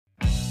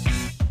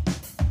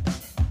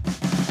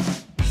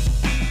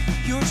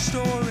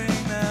Restoring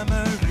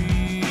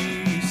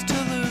memories to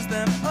lose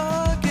them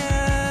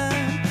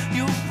again.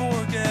 You'll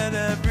forget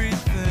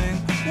everything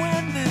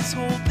when this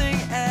whole thing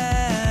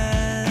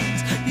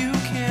ends. You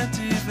can't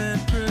even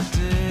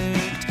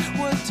predict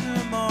what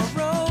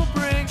tomorrow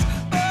brings,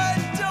 but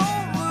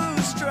don't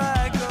lose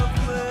track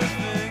of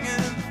living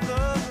in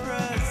the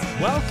present.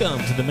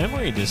 Welcome to the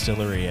Memory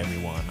Distillery,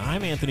 everyone.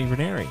 I'm Anthony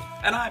Verneri.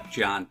 And I'm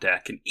John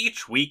Deck, and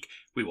each week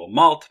we will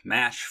malt,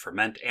 mash,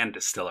 ferment, and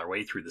distill our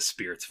way through the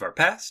spirits of our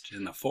past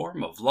in the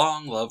form of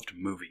long-loved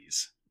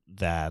movies.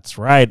 That's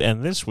right,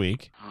 and this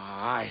week... Oh,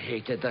 I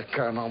hated the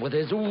Colonel with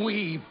his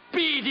wee,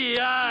 beady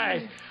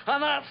eyes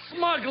and that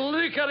smug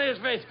look on his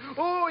face.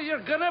 Oh, you're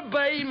gonna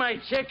buy my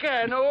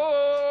chicken,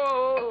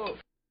 oh!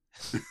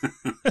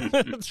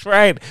 That's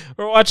right.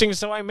 We're watching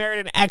So I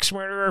Married an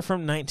Ex-Murderer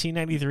from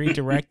 1993,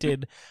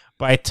 directed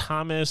by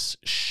Thomas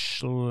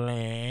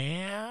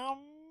Schlamme.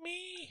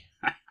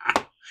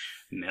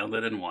 Nailed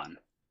it in one.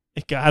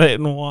 Got it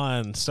in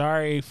one.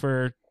 Sorry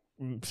for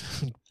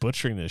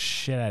butchering the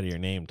shit out of your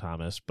name,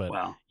 Thomas, but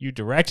Well, you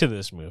directed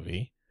this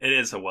movie. it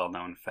is a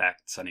well-known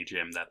fact, Sonny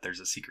Jim, that there's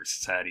a secret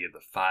society of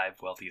the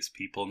 5 wealthiest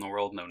people in the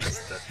world, known as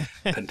the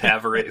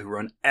Pentaverate, who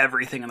run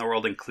everything in the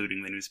world,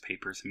 including the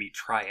newspapers, and meet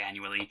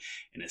triannually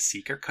in a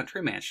secret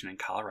country mansion in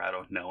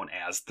Colorado known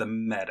as the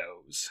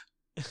Meadows.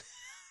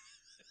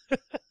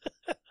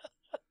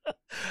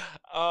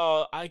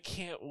 Oh, I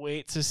can't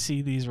wait to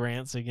see these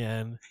rants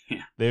again.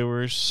 Yeah. They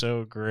were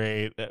so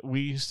great.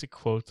 We used to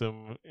quote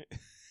them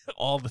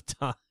all the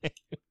time.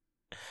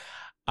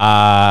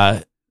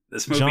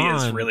 This movie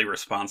is John. really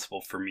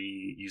responsible for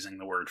me using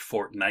the word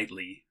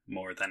fortnightly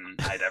more than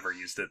I'd ever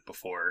used it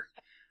before.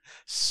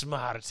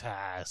 Smart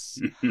ass.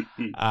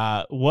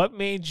 What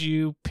made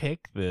you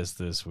pick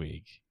this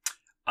week?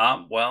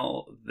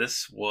 Well,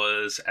 this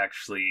was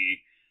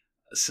actually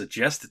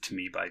suggested to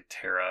me by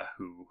Tara,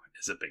 who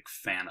is a big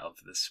fan of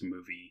this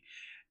movie,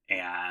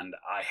 and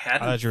I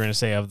hadn't... I thought you were going to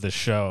say of the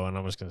show, and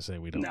I was going to say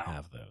we don't No.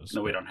 have those.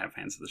 No, we don't have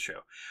fans of the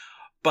show.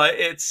 But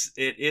it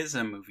is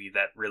a movie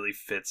that really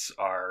fits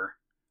our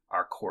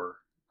core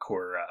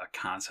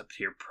concept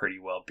here pretty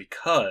well,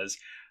 because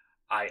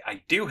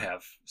I do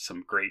have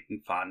some great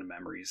and fond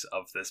memories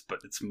of this, but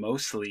it's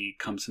mostly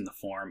comes in the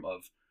form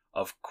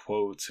of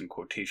quotes and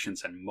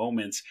quotations and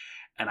moments,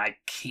 and I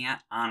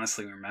can't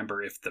honestly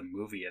remember if the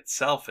movie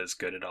itself is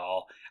good at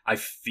all. I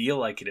feel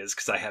like it is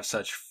because I have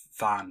such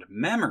fond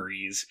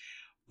memories,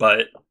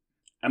 but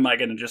am I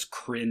going to just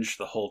cringe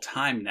the whole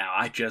time now?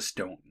 I just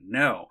don't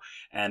know.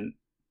 And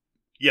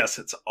yes,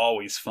 it's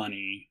always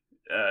funny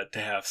to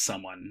have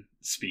someone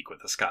speak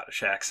with a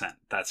Scottish accent.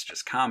 That's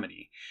just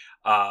comedy.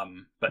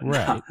 But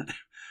Right.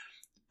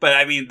 But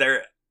I mean,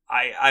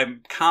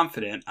 I'm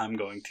confident I'm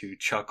going to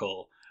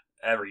chuckle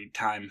every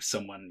time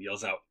someone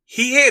yells out,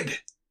 "Head!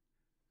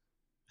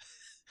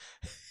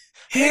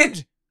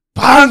 Head!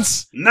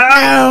 Pants!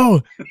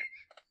 No!"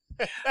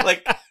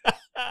 Like,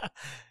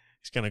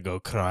 He's going to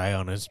go cry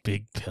on his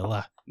big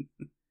pillow.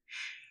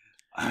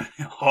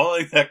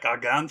 hauling the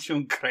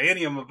gargantuan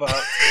cranium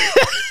about.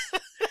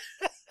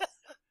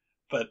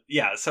 But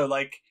yeah, so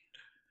like,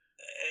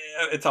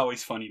 it's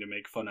always funny to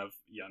make fun of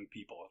young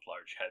people with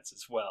large heads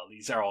as well.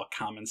 These are all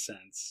common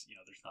sense.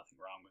 There's nothing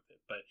wrong with it.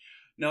 But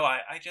no,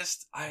 I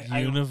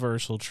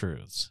Universal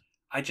truths.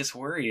 I just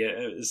worry.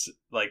 Is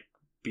like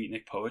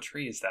beatnik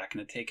poetry, is that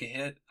going to take a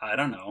hit? I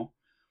don't know.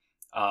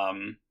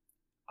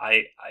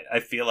 I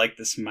feel like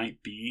this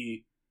might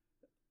be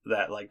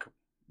that like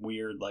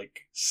weird,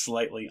 like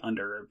slightly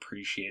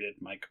underappreciated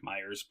Mike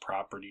Myers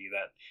property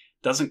that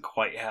doesn't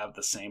quite have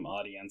the same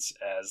audience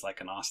as like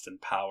an Austin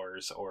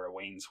Powers or a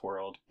Wayne's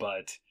World,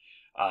 but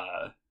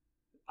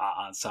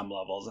on some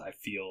levels I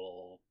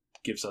feel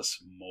gives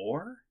us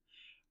more.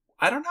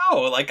 I don't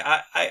know. Like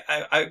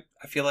I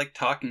feel like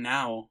talking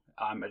now,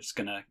 I'm just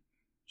gonna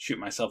shoot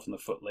myself in the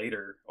foot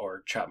later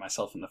or chop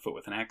myself in the foot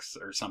with an axe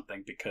or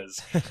something,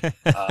 because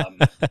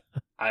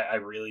I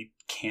really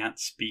can't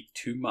speak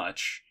too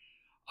much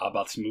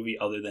about this movie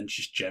other than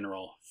just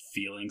general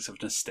feelings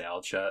of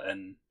nostalgia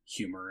and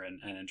humor and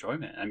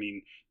enjoyment. I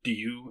mean,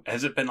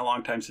 has it been a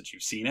long time since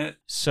you've seen it?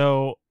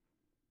 So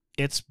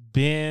it's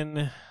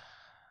been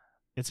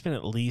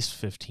at least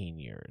 15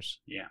 years.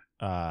 Yeah.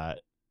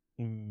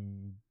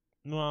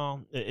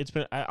 Well,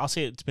 I'll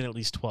say it's been at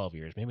least 12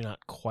 years. Maybe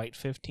not quite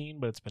 15,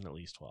 but it's been at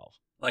least 12.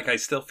 Like, I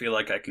still feel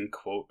like I can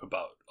quote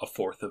about a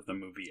fourth of the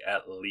movie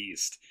at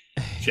least,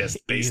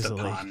 just based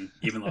upon,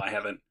 even though I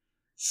haven't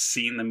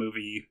seen the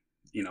movie,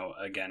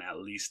 again, at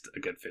least a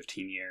good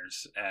 15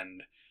 years,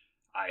 and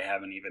I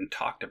haven't even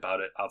talked about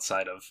it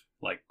outside of,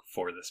 like,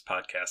 for this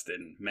podcast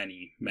in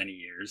many, many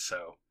years,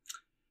 so,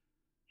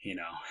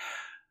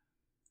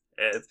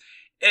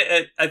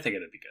 I think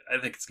it'd be good. I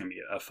think it's going to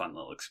be a fun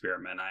little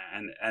experiment,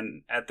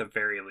 and at the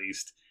very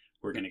least,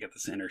 we're going to get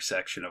this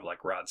intersection of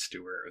like Rod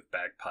Stewart with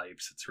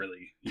bagpipes. It's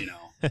really,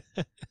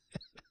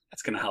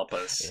 it's going to help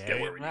us get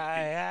where we need to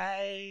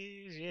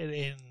eyes and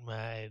in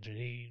my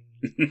dreams.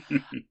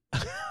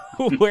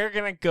 We're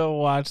going to go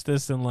watch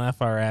this and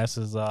laugh our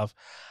asses off.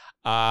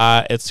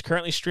 It's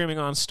currently streaming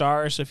on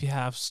Stars. So if you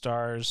have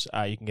Stars,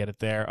 you can get it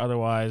there.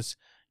 Otherwise,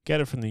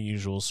 get it from the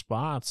usual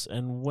spots.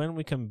 And when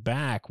we come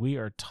back, we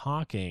are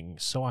talking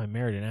So I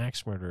Married an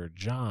Axe Murderer.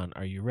 John,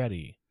 are you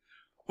ready?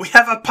 We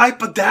have a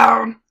piper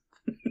down.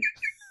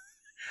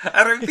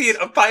 I repeat,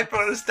 a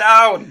piper is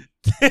down.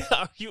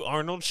 Are you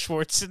Arnold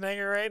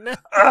Schwarzenegger right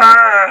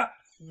now?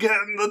 Get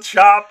in the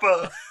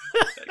chopper.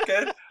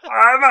 Okay,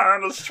 I'm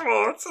Arnold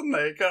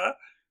Schwarzenegger.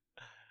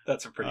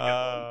 That's a pretty good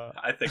one.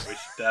 I think we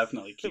should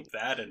definitely keep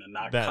that in and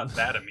not cut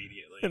that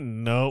immediately.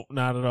 Nope,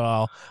 not at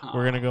all.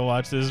 We're going to go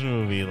watch this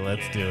movie.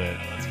 Let's do it.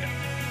 Let's go.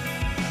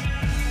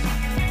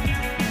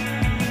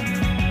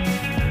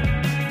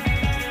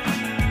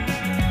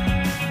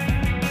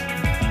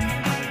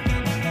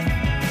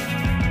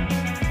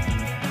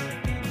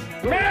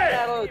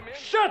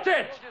 Shut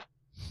it!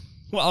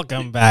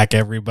 Welcome back,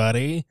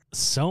 everybody.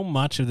 So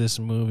much of this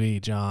movie,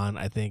 John,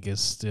 I think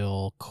is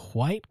still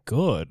quite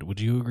good.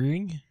 Would you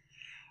agree?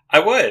 I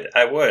would.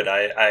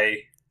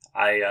 I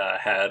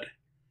had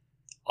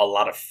a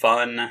lot of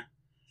fun.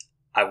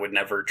 I would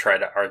never try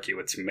to argue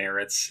its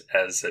merits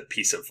as a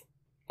piece of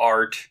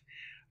art,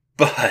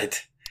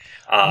 but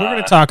we're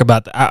going to talk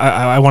about that.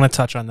 I want to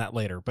touch on that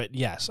later, but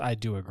yes, I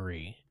do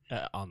agree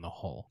on the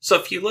whole. So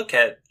if you look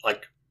at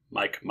like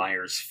Mike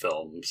Myers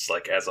films,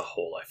 like as a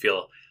whole, I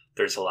feel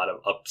there's a lot of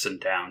ups and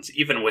downs,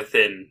 even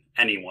within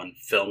any one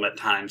film. At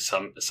times,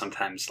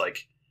 sometimes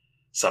like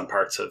some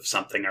parts of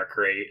something are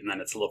great, and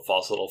then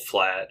falls a little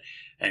flat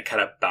and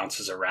kind of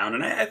bounces around.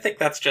 And I think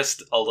that's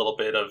just a little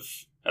bit of,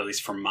 at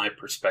least from my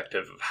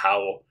perspective, of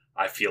how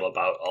I feel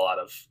about a lot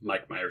of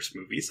Mike Myers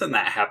movies, and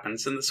that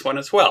happens in this one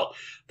as well.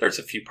 There's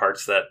a few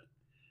parts that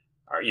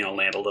are,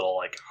 land a little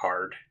like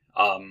hard,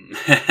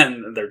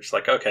 and they're just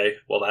like, okay,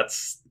 well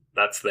that's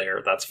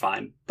that's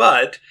fine.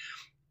 But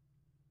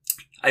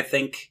I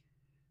think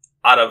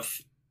I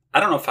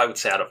don't know if I would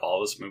say out of all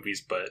his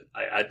movies, but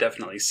I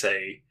definitely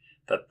say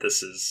that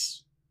this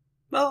is,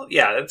 well,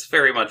 yeah, it's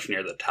very much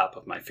near the top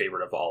of my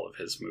favorite of all of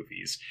his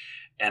movies.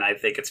 And I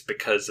think it's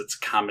because it's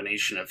a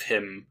combination of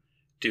him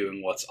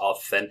doing what's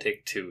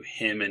authentic to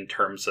him in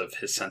terms of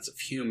his sense of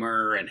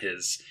humor and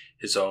his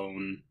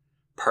own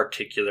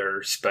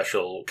particular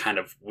special kind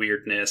of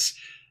weirdness.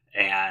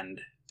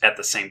 And at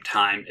the same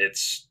time,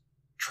 it's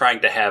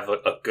trying to have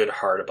a good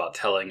heart about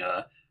telling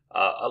a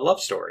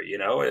love story.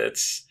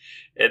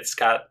 It's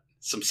got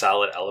some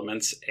solid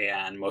elements,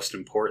 and most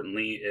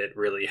importantly, it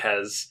really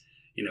has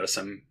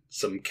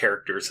some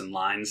characters and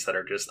lines that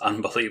are just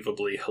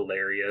unbelievably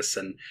hilarious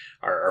and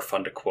are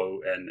fun to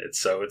quote. And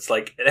it's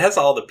like it has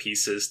all the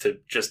pieces to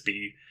just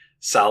be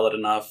solid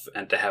enough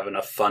and to have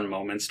enough fun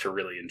moments to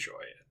really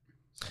enjoy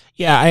it.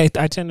 Yeah,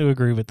 I tend to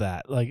agree with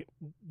that. Like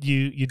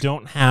you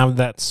don't have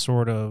that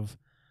sort of,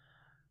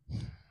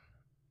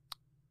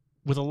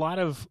 with a lot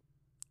of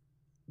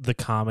the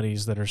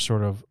comedies that are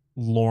sort of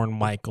Lorne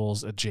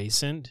Michaels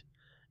adjacent,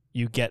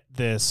 you get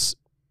this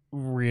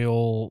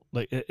real,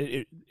 like,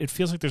 it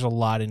feels like there's a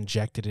lot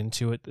injected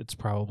into it that's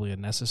probably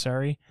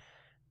unnecessary,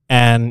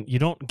 and you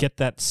don't get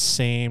that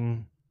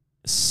same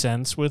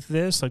sense with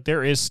this. Like,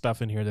 there is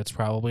stuff in here that's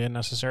probably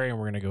unnecessary, and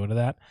we're going to go into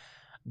that,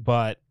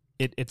 but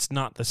it's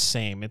not the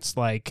same. It's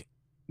like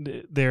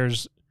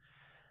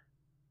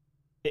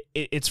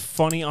it's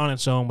funny on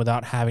its own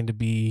without having to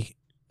be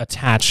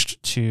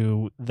attached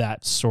to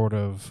that sort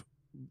of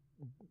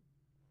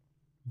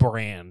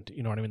brand,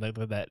 you know what I mean? Like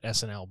that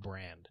SNL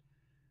brand.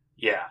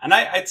 Yeah, and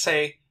I'd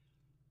say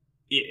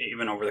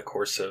even over the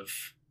course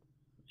of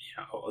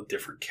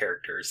different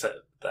characters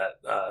that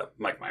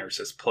Mike Myers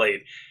has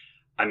played,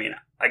 I mean,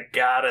 I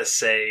gotta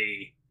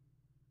say,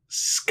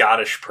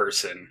 Scottish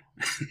person,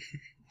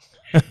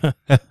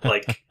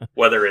 like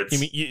whether it's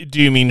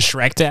do you mean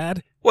Shrek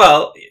Dad?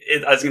 Well,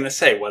 I was gonna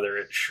say whether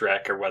it's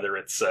Shrek or whether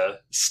it's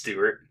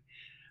Stewart.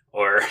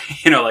 Or,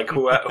 like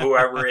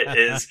whoever it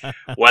is,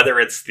 whether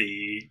it's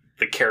the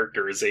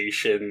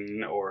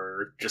characterization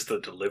or just the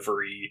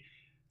delivery,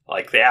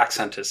 like the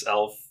accent is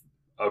Elf.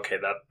 Okay,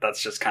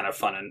 that's just kind of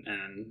fun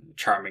and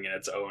charming in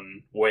its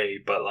own way.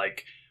 But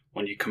like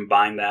when you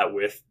combine that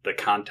with the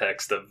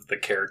context of the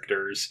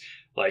characters,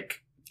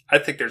 like I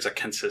think there's a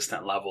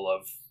consistent level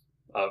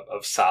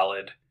of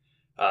solid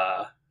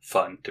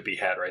fun to be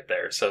had right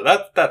there. So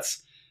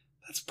that's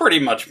pretty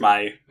much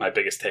my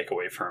biggest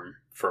takeaway from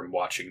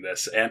watching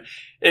this. And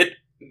it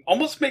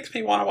almost makes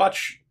me want to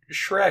watch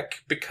Shrek,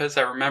 because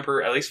I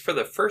remember, at least for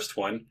the first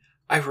one,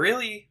 I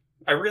really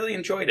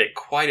enjoyed it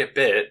quite a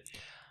bit.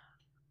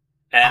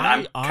 And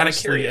I'm kind of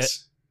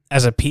curious.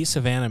 As a piece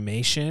of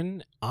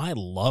animation, I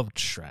loved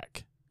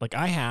Shrek. Like,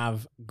 I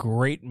have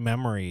great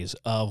memories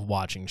of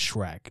watching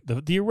Shrek.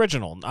 The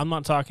original. I'm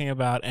not talking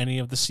about any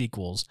of the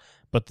sequels,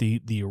 but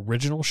the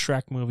original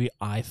Shrek movie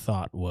I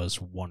thought was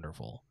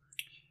wonderful.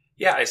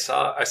 Yeah, I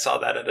saw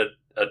that at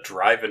a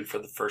drive-in for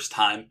the first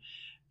time,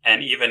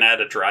 and even at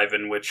a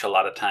drive-in, which a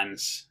lot of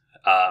times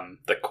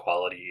the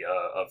quality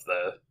of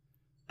the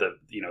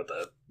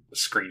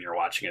screen you're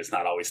watching is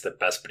not always the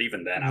best. But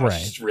even then, I was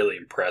just really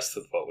impressed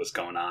with what was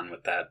going on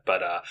with that.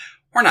 But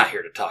we're not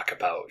here to talk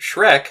about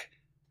Shrek.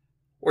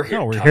 We're here.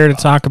 No, we're to here to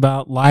about talk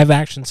about live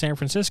action San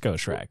Francisco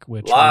Shrek,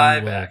 which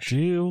Live we will action.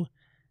 do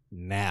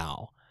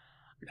now.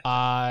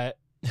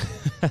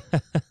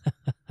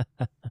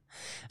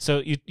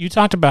 So you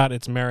talked about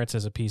its merits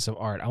as a piece of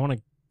art. I want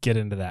to get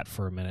into that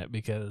for a minute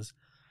because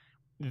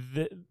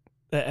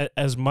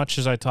as much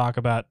as I talked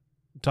about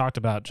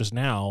just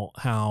now,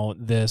 how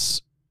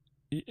this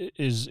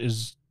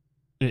is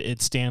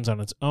it stands on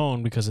its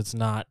own because it's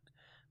not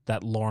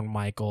that Lorne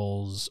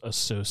Michaels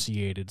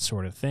associated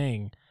sort of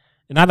thing.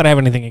 And not that I have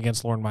anything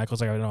against Lorne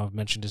Michaels. Like, I know I've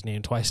mentioned his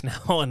name twice now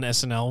on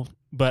SNL,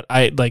 but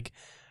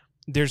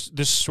there's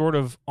this sort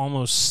of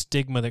almost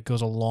stigma that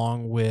goes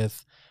along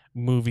with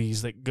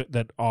movies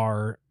that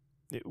are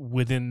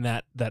within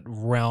that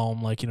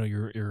realm, like, you know,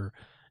 your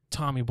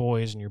Tommy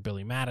Boys and your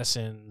Billy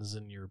Madisons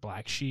and your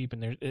Black Sheep,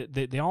 and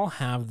they all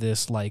have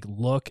this like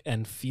look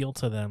and feel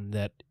to them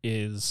that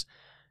is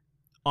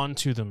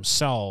unto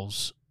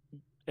themselves,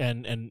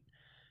 and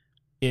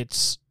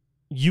it's,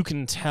 you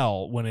can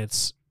tell when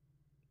it's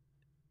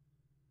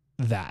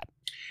that.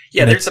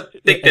 Yeah, And there's it's-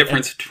 a big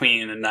difference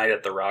between A Night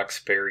at the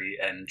Roxbury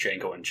and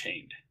Django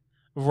Unchained.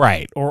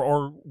 Right,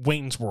 or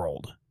Wayne's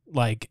World.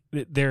 Like,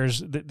 there's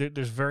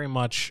very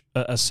much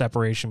a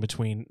separation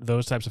between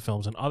those types of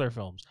films and other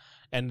films,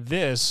 and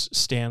this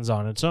stands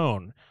on its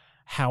own.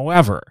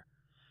 However,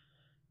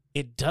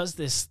 it does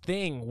this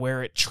thing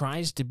where it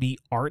tries to be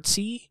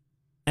artsy,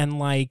 and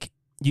like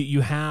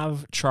you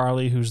have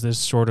Charlie, who's this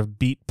sort of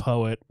beat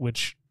poet,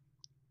 which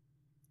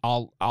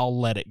I'll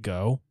let it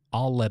go.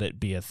 I'll let it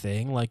be a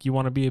thing. Like, you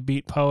want to be a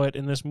beat poet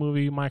in this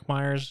movie, Mike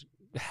Myers,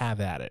 have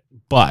at it.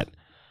 But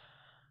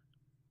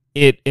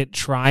it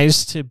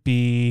tries to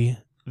be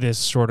this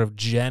sort of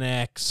Gen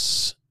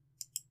X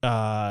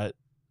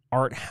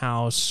art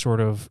house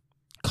sort of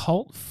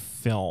cult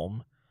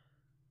film,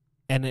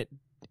 and it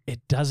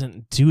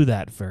doesn't do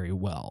that very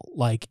well.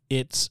 Like,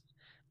 this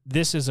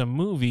is a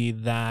movie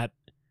that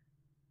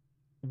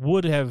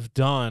would have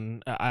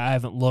done, I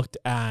haven't looked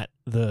at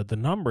the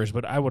numbers,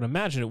 but I would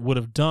imagine it would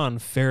have done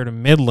fair to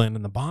middling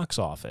in the box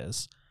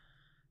office.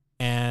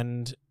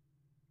 And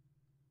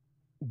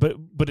but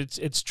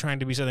it's trying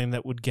to be something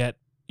that would get,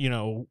 you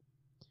know,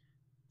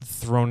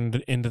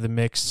 thrown into the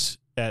mix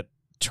at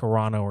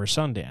Toronto or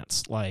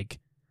Sundance. Like,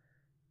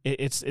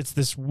 it's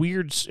this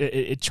weird,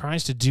 it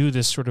tries to do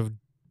this sort of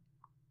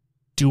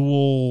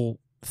dual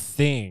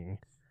thing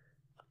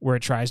where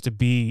it tries to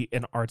be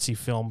an artsy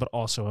film but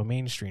also a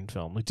mainstream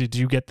film. Like, did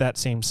you get that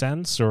same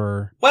sense?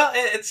 Or Well,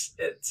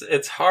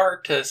 it's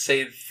hard to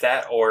say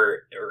that,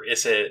 or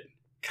is it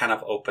kind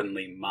of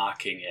openly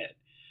mocking it?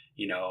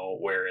 You know,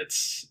 where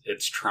it's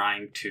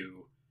trying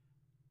to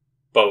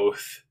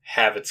both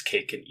have its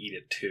cake and eat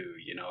it too.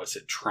 You know, is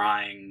it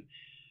trying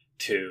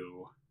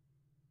to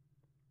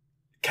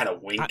kind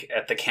of wink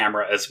at the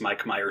camera as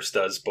Mike Myers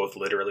does, both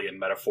literally and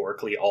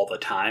metaphorically, all the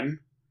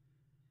time?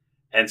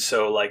 And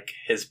so, like,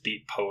 his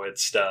beat poet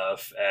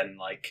stuff and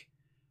like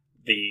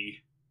the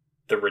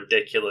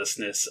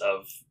ridiculousness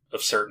of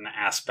certain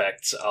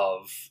aspects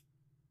of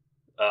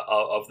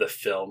the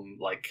film,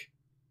 like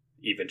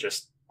even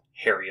just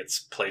Harriet's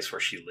place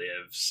where she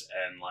lives,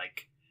 and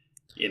like,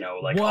 you know,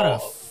 like, what a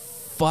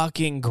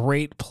fucking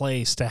great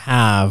place to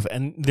have.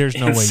 And there's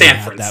no In way you San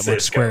had that much Francisco.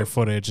 square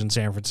footage in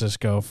San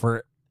Francisco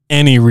for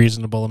any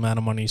reasonable amount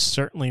of money,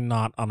 certainly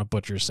not on a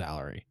butcher's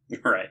salary.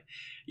 right.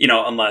 You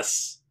know,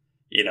 unless,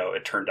 you know,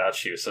 it turned out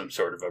she was some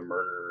sort of a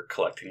murderer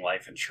collecting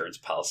life insurance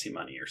policy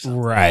money or something.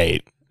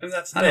 Right. And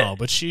that's not No, it.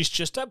 but she's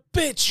just a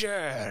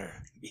bitcher.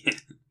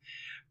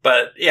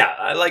 But yeah,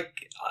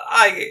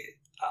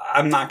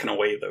 I'm not going to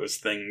weigh those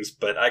things,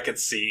 but I could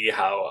see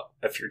how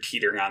if you're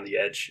teetering on the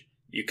edge,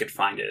 you could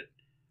find it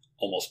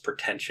almost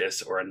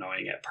pretentious or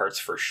annoying at parts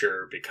for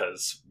sure,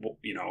 because,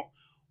 you know,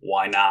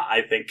 why not?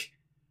 I think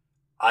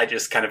I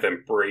just kind of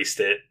embraced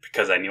it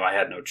because I knew I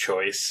had no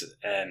choice,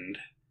 and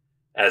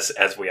as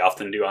we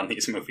often do on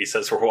these movies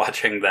as we're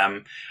watching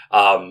them.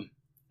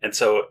 And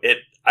so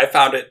I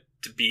found it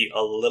to be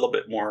a little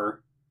bit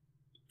more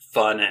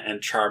fun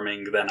and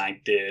charming than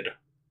I did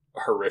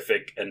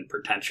horrific and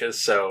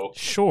pretentious. So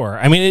Sure.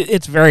 I mean,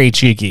 it's very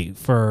cheeky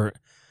for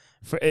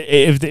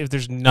if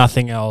there's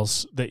nothing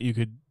else that you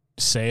could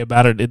say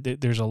about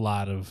it, there's a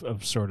lot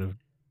of sort of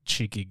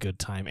cheeky good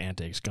time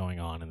antics going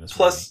on in this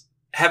plus,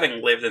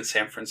 having lived in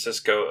San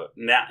Francisco,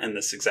 not in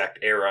this exact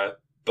era,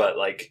 but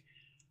like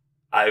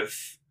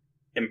I've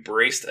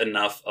embraced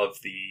enough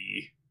of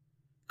the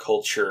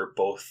culture,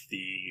 both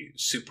the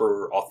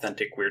super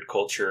authentic weird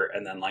culture,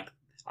 and then like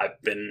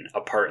I've been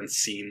a part and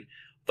seen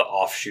the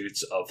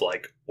offshoots of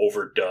like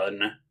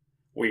overdone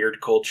weird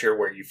culture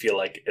where you feel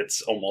like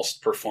it's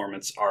almost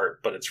performance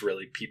art, but it's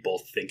really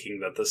people thinking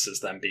that this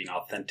is them being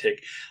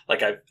authentic.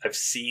 Like I've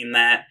seen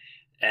that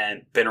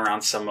and been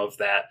around some of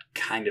that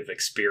kind of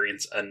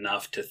experience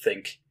enough to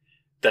think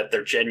that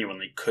there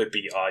genuinely could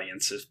be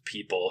audiences,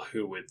 people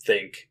who would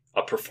think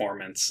a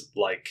performance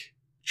like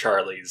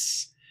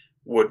Charlie's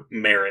would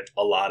merit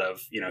a lot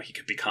of, you know, he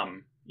could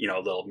become, you know,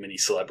 a little mini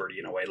celebrity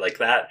in a way. Like,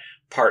 that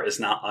part is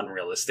not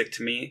unrealistic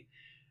to me,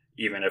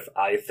 even if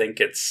I think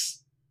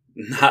it's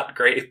not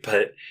great.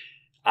 But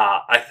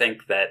I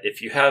think that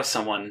if you have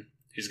someone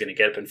who's going to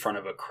get up in front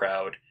of a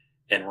crowd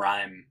and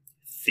rhyme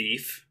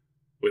thief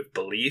with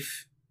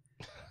belief,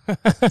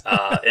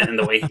 and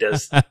the way he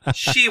does,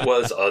 she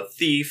was a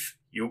thief,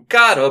 you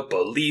gotta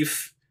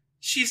believe,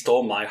 she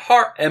stole my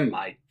heart and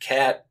my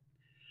cat.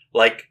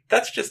 Like,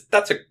 that's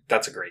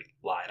a great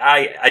line.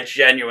 I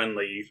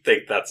genuinely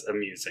think that's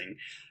amusing.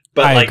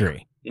 But I like,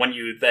 agree. when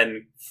you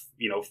then,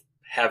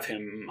 have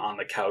him on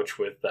the couch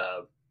with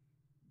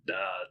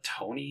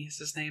Tony is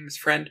his name, his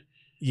friend.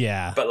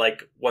 Yeah. But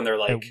like when they're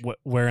like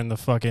wearing the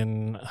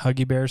fucking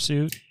Huggy Bear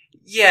suit.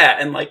 Yeah,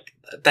 and like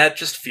that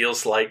just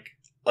feels like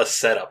a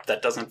setup.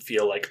 That doesn't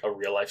feel like a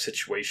real life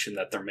situation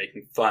that they're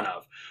making fun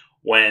of.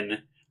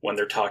 When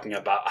they're talking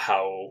about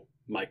how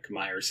Mike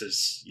Myers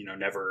is,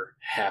 never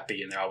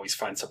happy and they always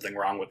find something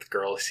wrong with the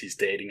girls he's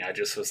dating, I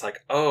just was like,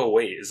 oh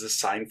wait, is this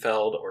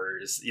Seinfeld? Or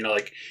is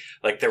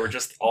like there were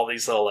just all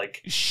these little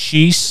like,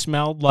 she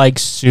smelled like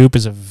soup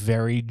is a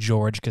very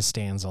George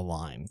Costanza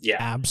line. Yeah,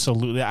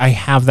 absolutely. I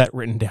have that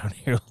written down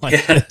here.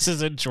 Like, this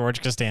is a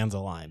George Costanza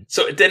line.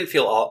 So it didn't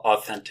feel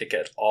authentic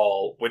at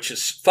all, which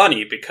is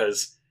funny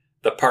because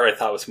the part I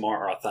thought was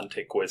more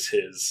authentic was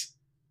his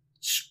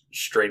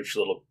strange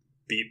little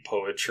beat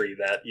poetry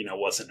that,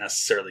 wasn't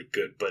necessarily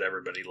good, but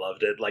everybody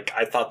loved it. Like,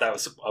 I thought that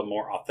was a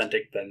more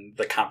authentic than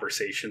the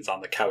conversations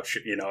on the couch,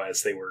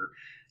 as they were,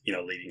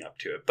 leading up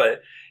to it.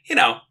 But,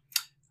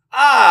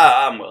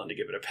 I'm willing to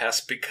give it a pass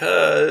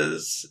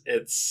because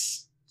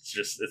it's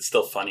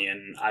still funny.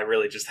 And I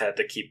really just had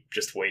to keep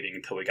just waiting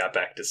until we got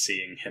back to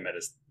seeing him at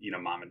his,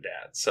 mom and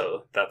dad.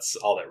 So that's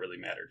all that really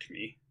mattered to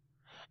me.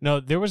 No,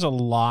 there was a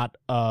lot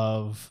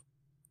of...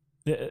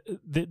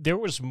 There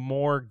was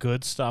more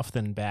good stuff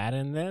than bad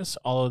in this,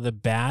 although the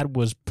bad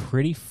was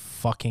pretty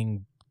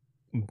fucking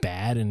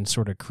bad and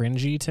sort of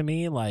cringy to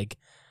me. Like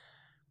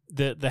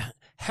the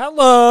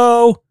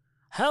hello,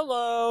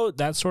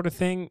 that sort of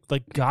thing,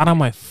 like, got on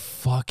my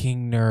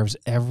fucking nerves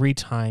every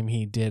time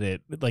he did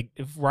it. Like,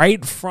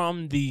 right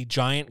from the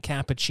giant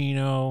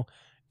cappuccino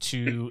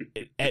to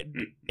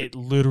it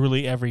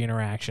literally every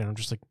interaction. I'm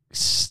just like,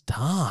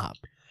 stop.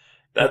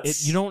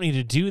 You don't need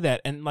to do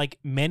that. And like,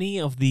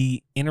 many of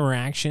the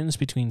interactions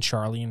between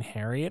Charlie and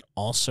Harriet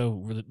also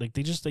really, like,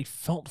 they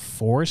felt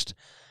forced.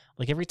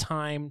 Like, every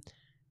time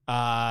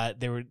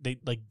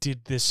they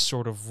did this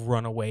sort of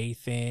runaway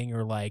thing,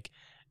 or like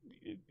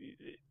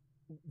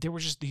there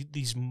were just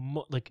these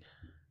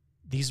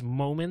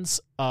moments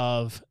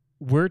of,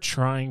 we're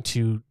trying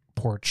to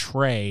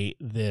portray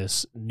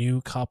this new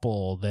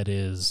couple that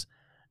is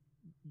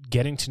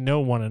getting to know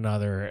one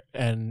another,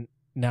 and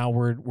now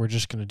we're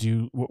just going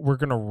to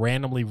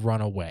randomly run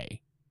away.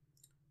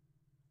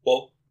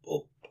 Well,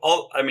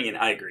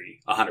 I agree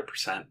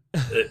 100%.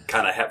 It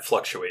kind of had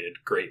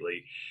fluctuated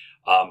greatly.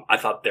 I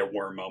thought there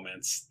were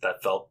moments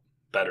that felt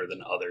better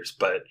than others,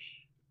 but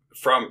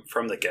from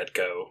the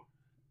get-go,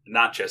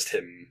 not just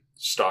him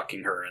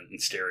stalking her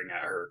and staring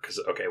at her, because,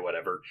 okay,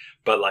 whatever,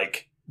 but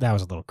like... That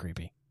was a little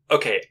creepy.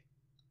 Okay,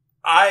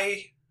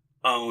 I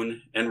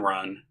own and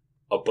run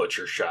a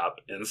butcher shop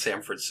in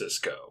San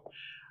Francisco.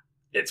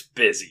 It's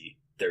busy.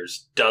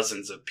 There's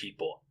dozens of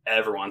people.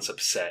 Everyone's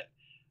upset.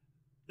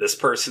 This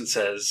person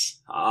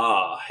says,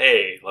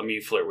 hey, let me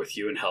flirt with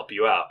you and help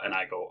you out. And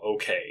I go,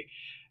 okay.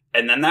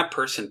 And then that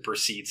person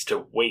proceeds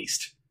to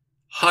waste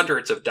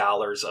hundreds of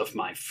dollars of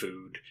my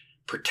food,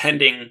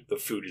 pretending the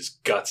food is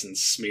guts and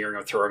smearing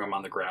or throwing them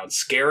on the ground,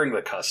 scaring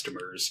the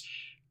customers,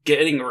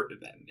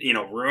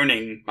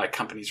 ruining my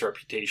company's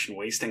reputation,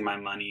 wasting my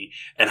money.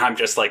 And I'm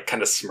just like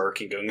kind of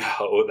smirking, going,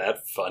 oh,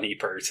 that funny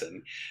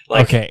person.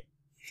 Like, okay.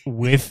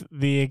 With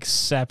the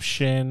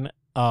exception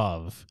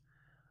of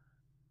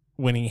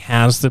when he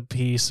has the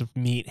piece of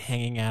meat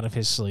hanging out of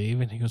his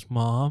sleeve and he goes,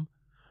 Mom,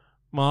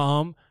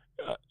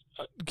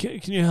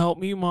 can you help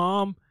me,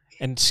 Mom?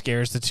 And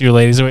scares the two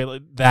ladies away.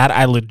 That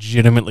I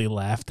legitimately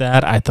laughed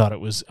at. I thought it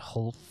was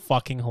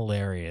fucking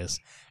hilarious.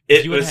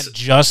 If you had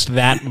just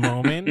that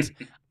moment,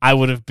 I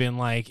would have been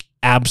like,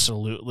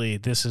 absolutely,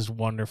 this is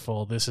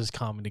wonderful. This is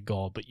comedy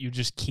gold. But you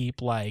just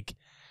keep like...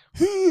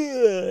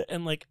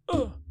 and like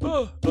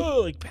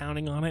like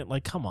pounding on it.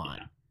 Like, come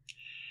on.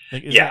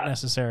 Like, is that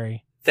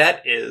necessary?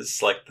 That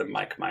is like the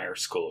Mike Myers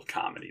school of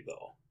comedy,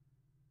 though.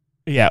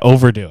 Yeah,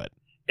 overdo it.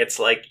 It's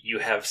like you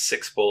have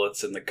 6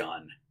 bullets in the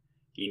gun.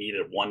 You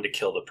needed 1 to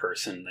kill the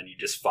person, and then you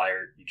just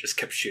fired. You just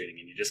kept shooting,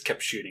 and you just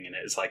kept shooting, and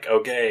it's like,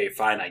 okay,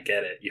 fine, I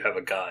get it. You have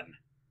a gun.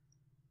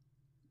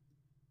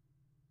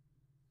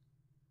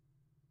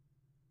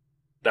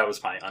 That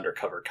was my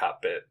undercover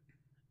cop bit.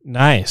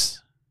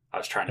 Nice. I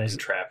was trying to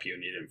entrap you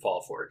and you didn't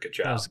fall for it. Good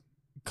job. That was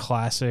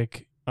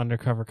classic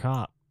undercover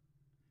cop.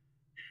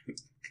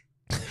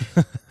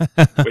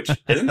 Which,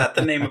 isn't that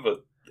the name of a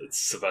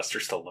Sylvester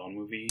Stallone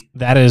movie?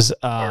 That is...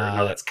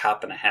 no, that's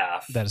Cop and a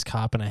Half. That is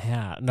Cop and a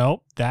Half.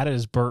 Nope, that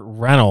is Burt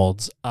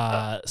Reynolds.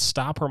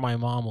 Stop or my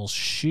mom will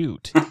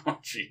shoot. Oh,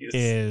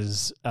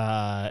 jeez.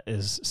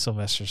 is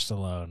Sylvester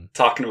Stallone.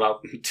 Talking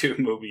about two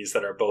movies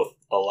that are both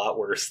a lot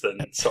worse than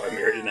So I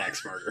Married an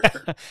Axe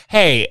Murderer.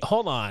 Hey,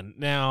 hold on.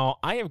 Now,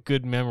 I have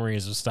good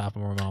memories of Stop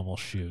and Mom Will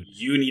Shoot.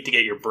 You need to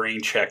get your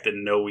brain checked,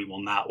 and no, we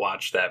will not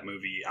watch that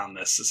movie on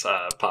this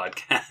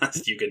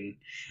podcast.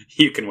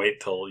 You can wait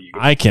till you.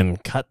 I can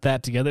cut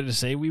that together to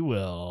say we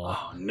will.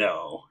 Oh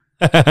no.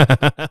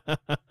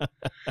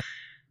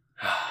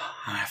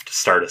 I have to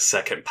start a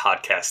second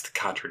podcast to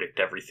contradict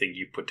everything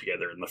you put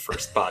together in the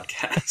first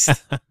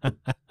podcast.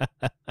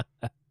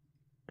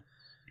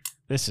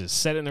 This is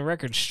Setting the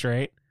Record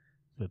Straight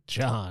with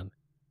John.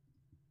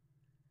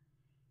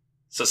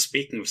 So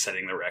speaking of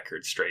setting the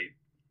record straight,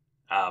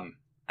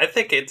 I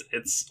think it's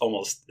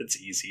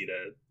easy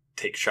to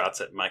take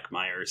shots at Mike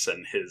Myers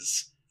and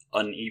his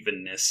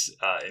unevenness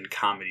in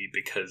comedy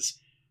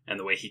and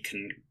the way he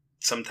can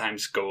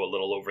sometimes go a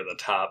little over the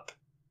top.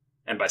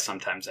 And by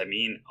sometimes, I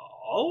mean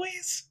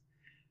always.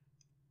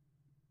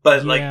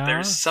 But, Yeah.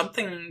 there's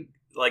something,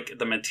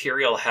 the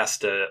material has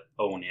to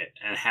own it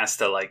and has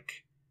to,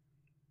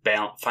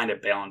 find a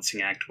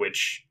balancing act,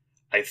 which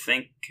I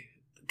think,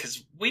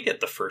 because we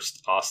did the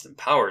first Austin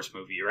Powers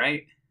movie,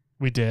 right?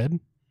 We did,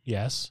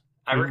 yes.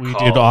 I We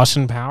recall. did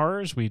Austin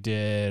Powers. We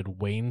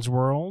did Wayne's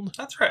World.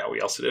 That's right.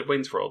 We also did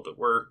Wayne's World. But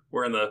we're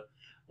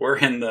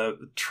in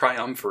the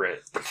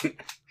triumvirate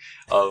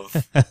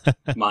of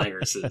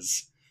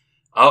Myers's.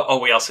 Oh,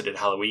 we also did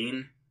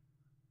Halloween.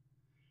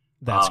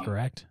 That's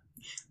correct.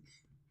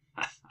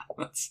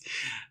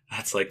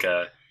 That's like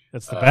a.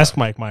 That's the best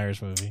Mike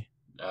Myers movie.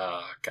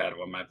 Oh God,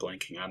 why am I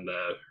blanking on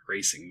the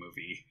racing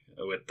movie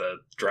with the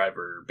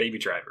baby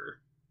driver?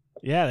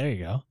 Yeah, there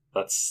you go.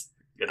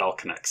 It all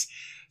connects.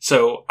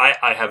 So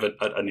I have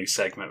a new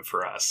segment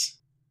for us.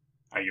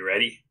 Are you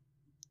ready?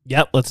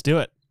 Yep, let's do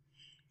it.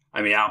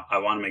 I mean, I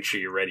want to make sure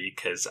you're ready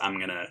because I'm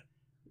gonna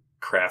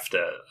craft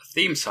a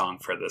theme song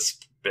for this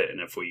bit, and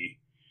if we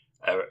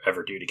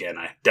ever do it again,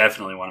 I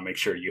definitely want to make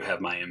sure you have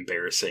my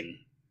embarrassing.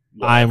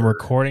 Whatever. I'm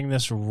recording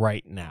this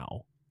right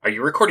now. Are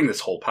you recording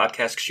this whole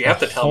podcast? Because you have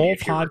to tell me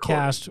if you're whole recording.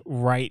 podcast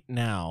right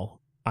now.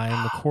 I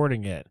am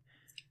recording it.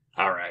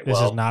 All right. This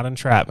is not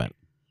entrapment.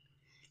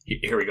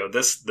 Here we go.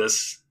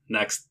 This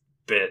next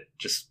bit,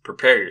 just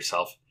prepare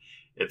yourself.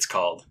 It's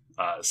called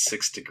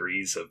 6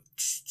 Degrees of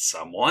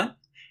Someone,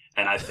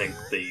 and I think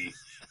the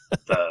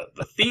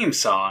theme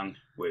song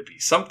would be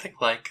something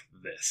like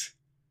this.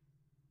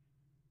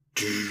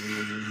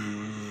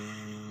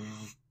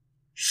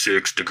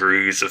 6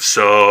 Degrees of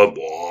Someone.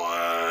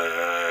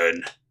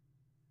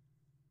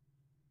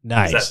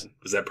 Nice.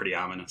 Was that pretty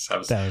ominous? That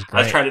was I was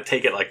great. trying to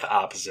take it the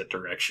opposite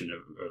direction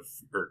of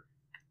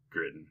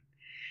Gridden.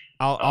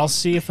 I'll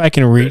see if I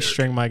can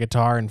restring my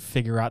guitar and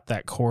figure out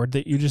that chord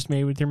that you just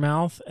made with your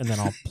mouth, and then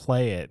I'll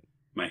play it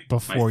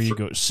before you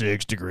go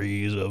 6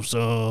 Degrees of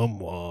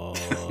Someone.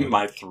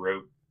 My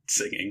throat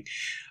singing.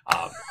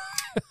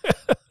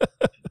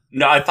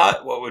 No, I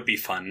thought what would be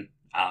fun.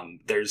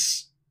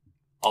 There's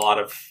a lot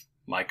of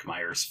Mike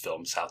Myers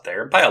films out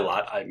there. By a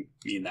lot, I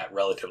mean that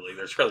relatively.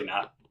 There's really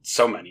not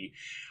so many.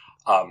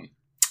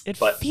 It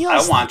but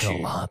feels I want like you,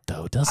 a lot,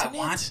 though, doesn't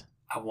it?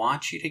 I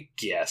want you to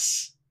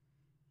guess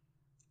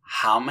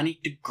how many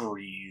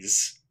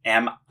degrees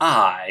am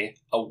I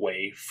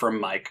away from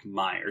Mike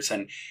Myers?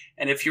 And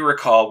if you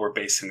recall, we're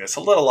basing this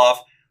a little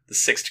off the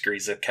 6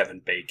 Degrees of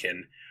Kevin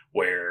Bacon,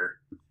 where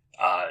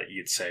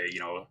you'd say,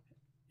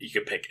 you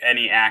could pick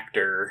any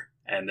actor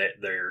and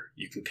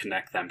you can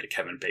connect them to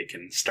Kevin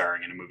Bacon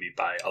starring in a movie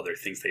by other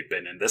things they've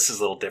been in. This is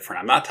a little different.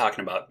 I'm not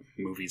talking about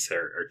movies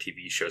or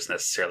TV shows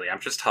necessarily. I'm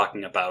just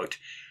talking about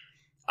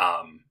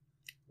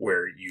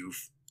where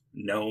you've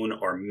known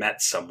or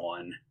met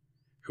someone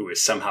who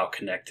is somehow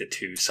connected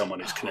to someone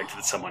who's connected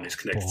to someone who's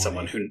connected to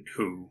someone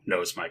who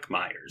knows Mike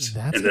Myers.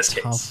 That's in this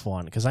a tough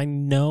one, because I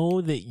know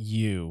that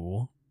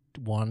you,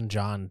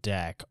 John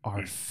Deck,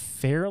 are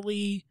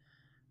fairly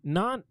you're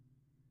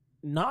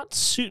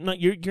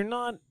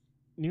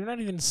not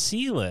even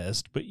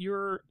C-list, but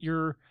you're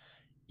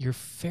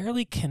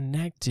fairly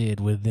connected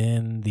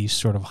within the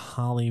sort of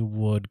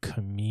Hollywood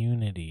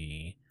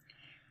community.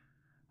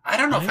 I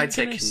don't know if I'd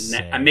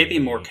say I'm maybe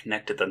more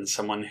connected than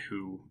someone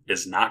who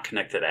is not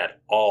connected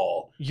at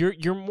all.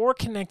 You're more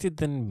connected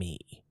than me.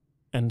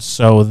 And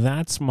so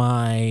that's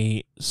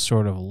my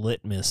sort of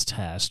litmus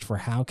test for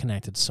how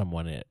connected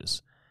someone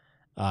is.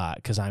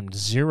 Because I'm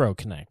zero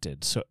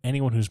connected. So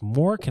anyone who's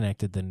more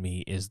connected than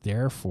me is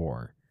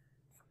therefore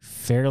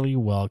fairly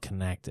well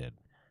connected.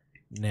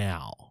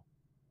 Now,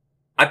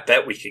 I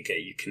bet we could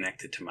get you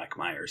connected to Mike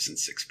Myers in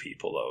 6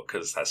 people, though,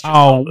 because that's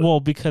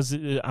just because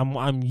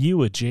I'm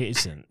you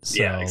adjacent.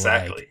 So, yeah,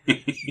 exactly.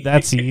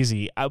 That's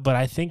easy. But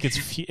I think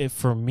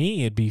for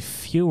me it'd be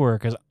fewer,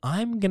 because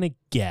I'm gonna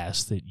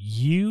guess that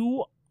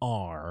you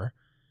are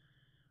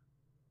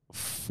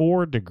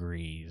 4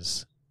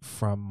 degrees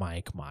from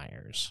Mike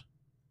Myers.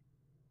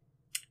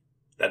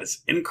 That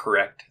is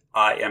incorrect.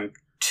 I am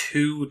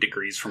 2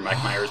 degrees from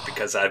Mike Myers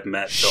because I've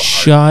met Phil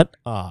Hartman. Shut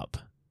up.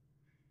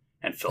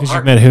 And Phil 'Cause you've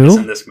Hartman met who? is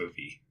in this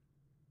movie.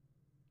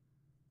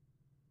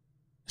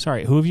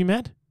 Sorry, who have you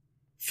met?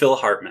 Phil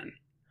Hartman.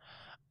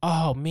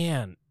 Oh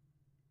man,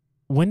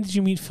 when did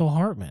you meet Phil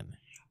Hartman?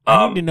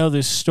 I need to know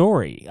this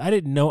story. I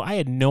didn't know. I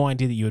had no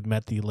idea that you had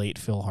met the late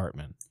Phil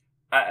Hartman.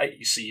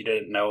 So you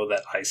didn't know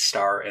that I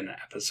star in an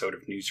episode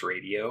of News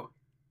Radio?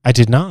 I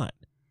did not.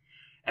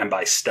 And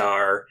by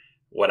star,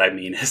 what I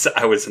mean is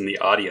I was in the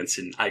audience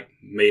and I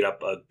made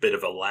up a bit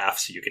of a laugh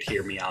so you could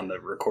hear me on the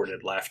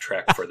recorded laugh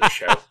track for the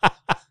show.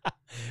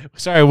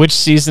 Sorry, which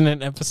season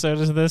and episode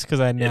is this? Because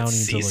I now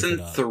it's need to look it season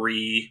up.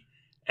 3,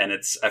 and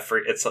it's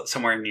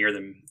somewhere near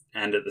the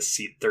end of the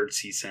third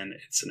season.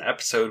 It's an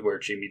episode where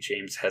Jimmy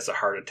James has a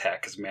heart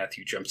attack because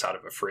Matthew jumps out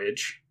of a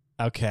fridge.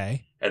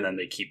 Okay. And then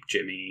they keep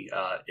Jimmy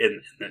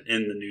in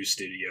the news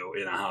studio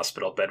in a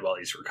hospital bed while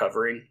he's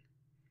recovering.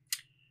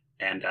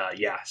 And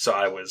so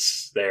I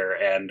was there,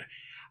 and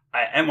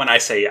when I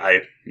say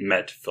I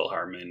met Phil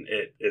Hartman,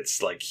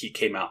 it's like he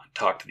came out and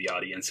talked to the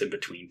audience in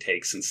between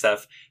takes and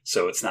stuff.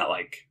 So it's not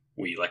like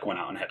we went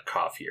out and had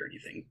coffee or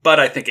anything. But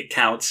I think it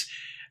counts,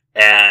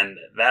 and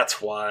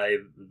that's why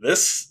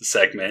this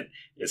segment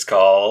is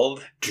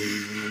called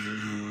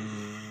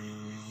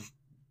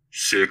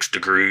 6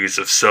 Degrees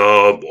of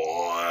Someone.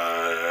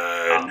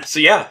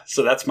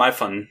 So that's my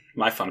fun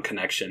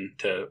connection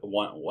to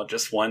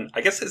one.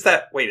 I guess is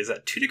that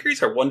 2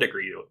 degrees or 1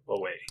 degree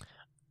away?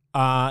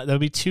 That would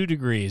be 2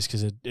 degrees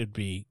because it'd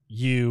be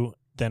you,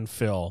 then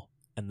Phil,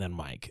 and then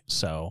Mike.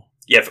 So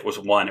yeah, if it was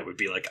 1, it would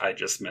be like I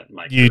just met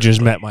Mike. You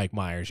just met Mike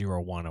Myers. You were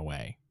 1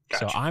 away.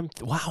 Gotcha. So I'm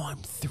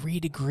 3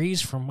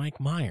 degrees from Mike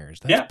Myers.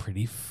 That's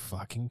pretty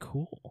fucking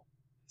cool.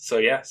 So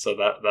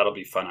that'll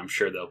be fun. I'm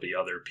sure there'll be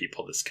other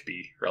people this could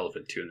be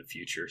relevant to in the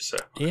future. So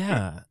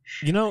yeah,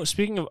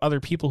 speaking of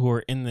other people who are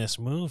in this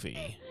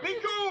movie, be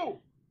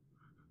cool,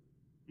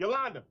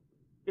 Yolanda.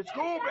 It's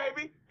cool,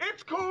 baby.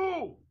 It's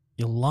cool.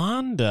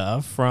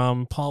 Yolanda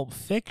from Pulp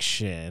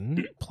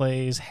Fiction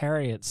plays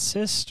Harriet's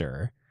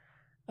sister,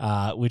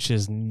 which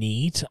is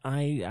neat.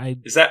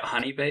 Is that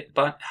Honey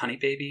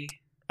Baby?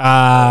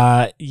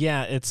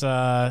 Yeah, it's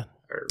or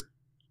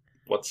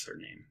what's her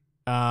name?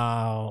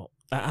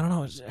 I don't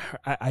know.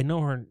 I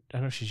know her.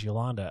 I know she's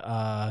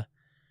Yolanda.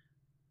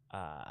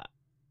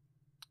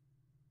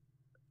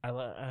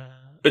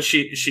 But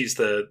she's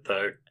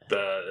the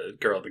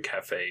girl at the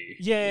cafe.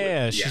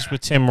 Yeah, she's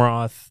with Tim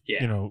Roth.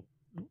 Yeah.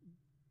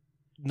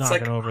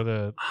 Knocking over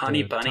the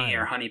Honey the Bunny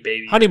timer. or Honey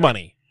Baby. Honey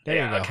Bunny. There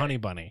you go, okay. Honey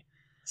Bunny.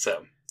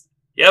 So,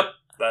 yep,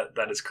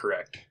 that is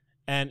correct.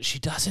 And she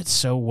does it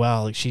so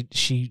well. Like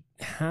she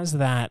has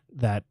that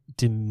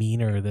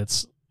demeanor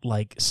that's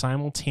like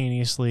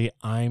simultaneously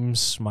I'm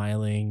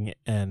smiling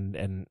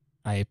and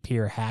I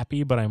appear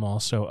happy, but I'm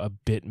also a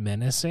bit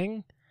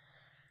menacing.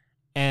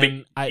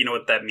 And but you know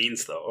what that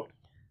means, though?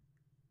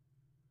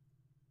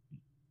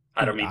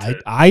 I don't mean to.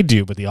 I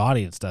do, but the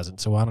audience doesn't.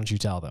 So why don't you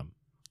tell them?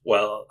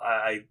 Well,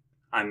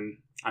 I'm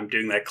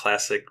doing that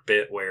classic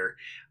bit where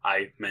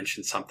I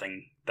mention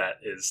something that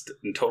is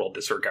in total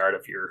disregard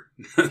of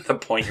the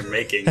point you're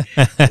making,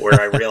 where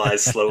I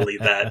realize slowly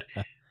that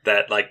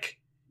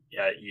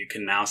you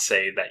can now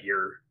say that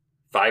you're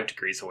 5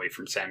 degrees away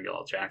from Samuel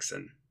L.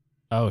 Jackson.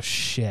 Oh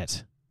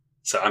shit!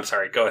 So I'm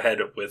sorry. Go ahead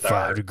with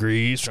 5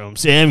 degrees from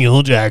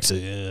Samuel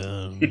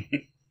Jackson.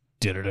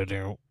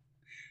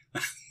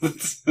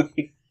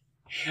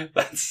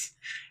 That's.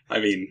 I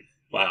mean,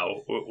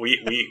 wow.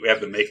 We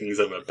have the makings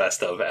of a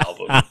best of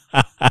album.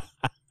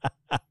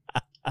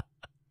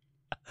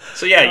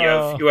 So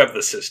yeah, you have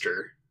the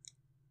sister.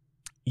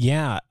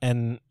 Yeah,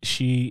 and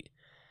she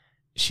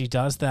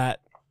does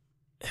that.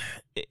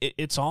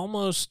 It's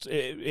almost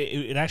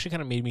it actually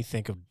kind of made me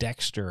think of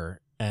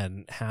Dexter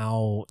and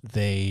how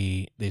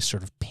they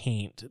sort of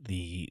paint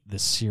the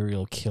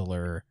serial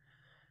killer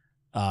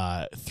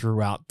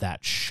throughout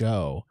that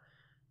show,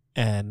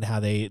 and how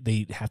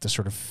they have to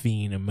sort of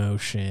feign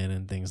emotion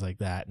and things like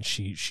that, and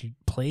she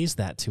plays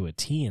that to a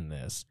T in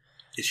this.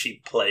 Is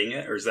she playing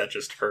it, or is that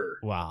just her?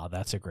 Wow,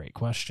 that's a great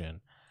question.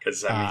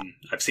 Because I've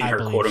seen her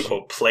believe quote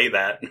unquote play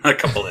that a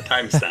couple of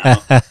times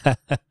now.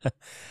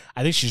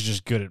 I think she's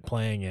just good at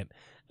playing it,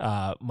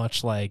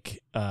 much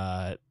like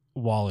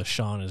Wallace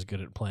Shawn is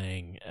good at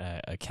playing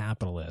a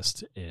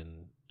capitalist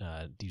in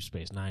Deep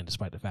Space Nine,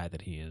 despite the fact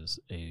that he is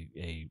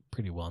a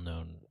pretty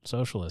well-known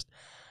socialist.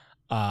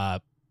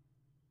 Well,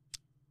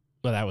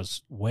 that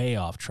was way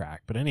off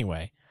track, but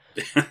anyway.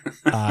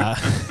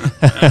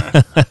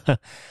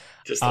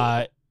 Just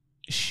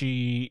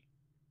she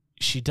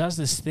does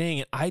this thing,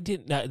 and I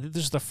didn't.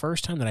 This is the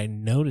first time that I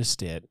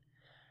noticed it.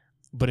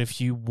 But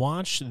if you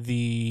watch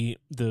the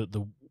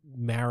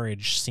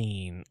marriage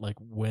scene, like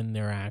when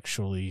they're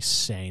actually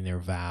saying their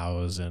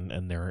vows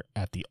and they're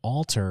at the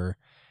altar,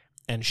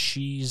 and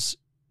she's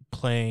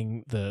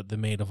playing the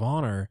maid of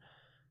honor,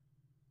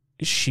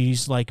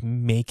 she's like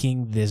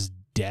making this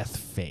death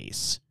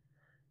face,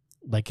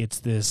 like it's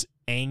this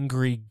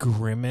angry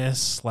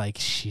grimace, like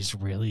she's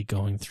really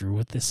going through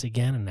with this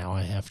again, and now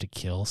I have to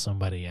kill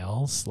somebody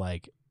else.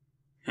 Like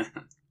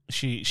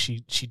she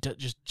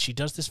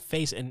does this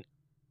face, and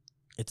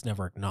it's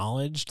never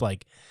acknowledged.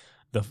 Like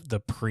the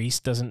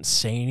priest doesn't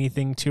say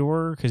anything to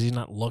her because he's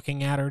not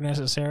looking at her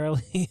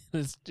necessarily.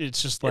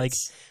 It's just like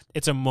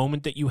it's a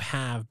moment that you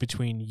have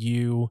between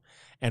you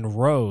and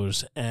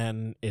Rose,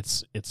 and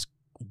it's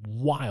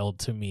wild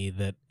to me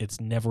that it's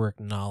never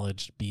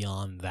acknowledged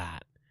beyond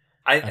that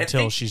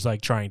until she's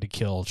like trying to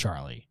kill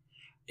Charlie.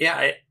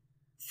 Yeah,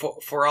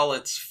 for all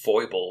its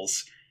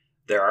foibles,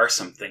 there are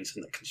some things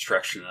in the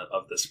construction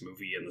of this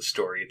movie and the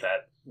story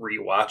that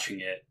rewatching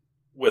it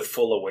with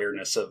full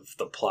awareness of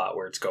the plot,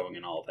 where it's going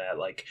and all that,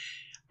 like,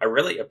 I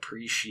really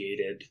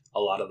appreciated a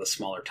lot of the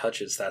smaller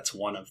touches. That's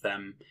one of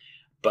them.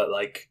 But,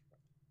 like,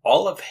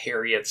 all of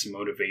Harriet's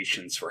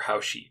motivations for how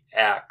she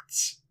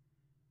acts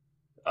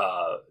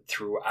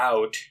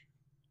throughout,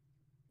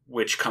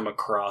 which come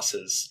across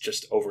as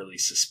just overly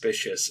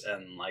suspicious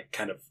and, like,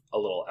 kind of a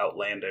little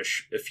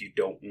outlandish if you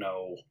don't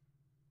know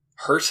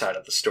her side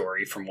of the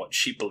story from what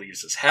she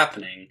believes is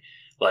happening,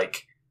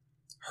 like,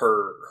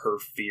 her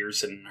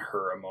fears and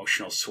her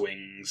emotional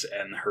swings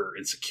and her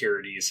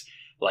insecurities.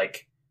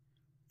 Like,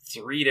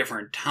 3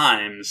 different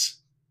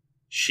times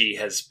she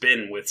has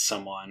been with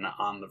someone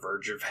on the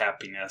verge of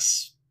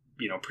happiness,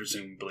 you know,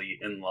 presumably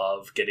in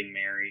love, getting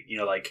married, you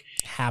know, like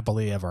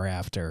happily ever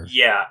after.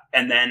 Yeah.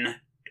 And then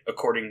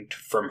according to,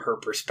 from her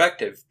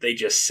perspective, they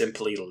just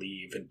simply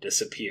leave and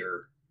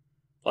disappear.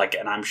 Like,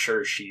 and I'm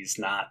sure she's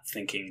not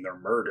thinking they're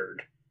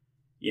murdered,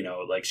 you know,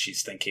 like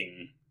she's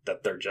thinking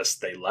that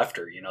they left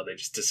her, you know, they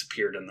just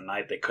disappeared in the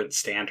night. They couldn't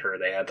stand her.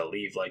 They had to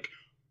leave. Like,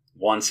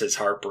 once is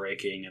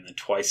heartbreaking, and then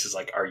twice is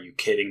like, are you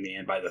kidding me?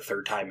 And by the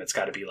 3rd time, it's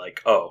got to be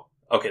like, oh,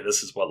 okay,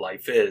 this is what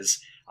life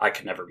is. I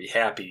can never be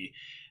happy.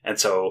 And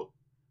so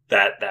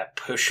that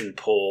push and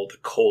pull, the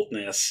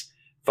coldness,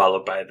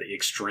 followed by the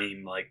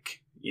extreme,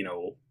 like, you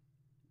know,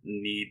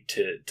 need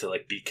to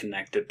like be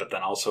connected, but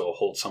then also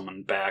hold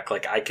someone back.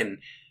 Like,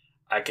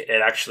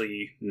 it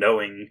actually,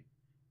 knowing,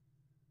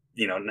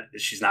 you know,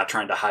 she's not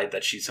trying to hide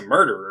that she's a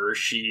murderer.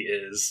 She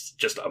is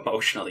just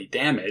emotionally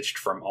damaged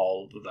from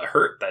all the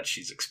hurt that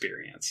she's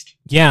experienced.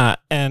 Yeah,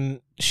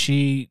 and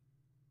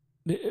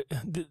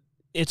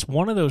it's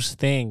one of those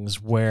things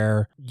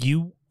where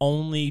you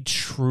only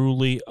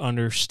truly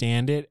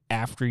understand it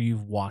after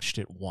you've watched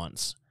it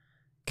once.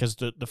 Because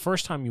the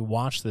first time you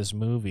watch this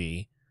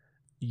movie,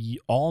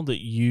 all that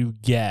you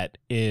get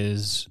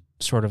is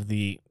sort of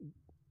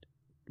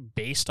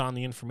based on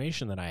the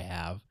information that I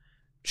have,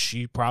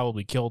 she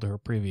probably killed her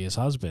previous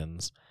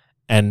husbands,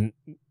 and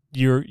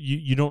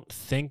you don't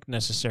think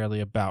necessarily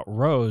about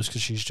Rose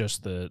because she's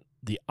just the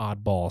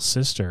oddball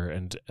sister,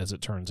 and as it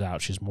turns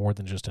out, she's more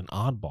than just an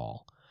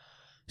oddball.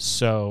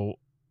 So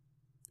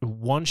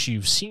once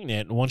you've seen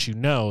it, once you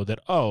know that,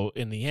 oh,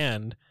 in the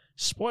end,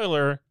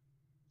 spoiler,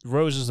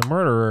 Rose is the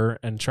murderer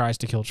and tries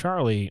to kill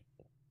Charlie,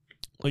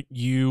 like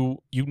you're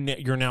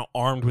now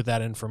armed with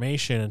that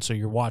information, and so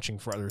you're watching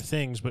for other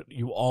things, but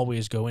you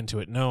always go into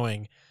it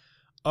knowing,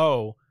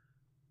 oh,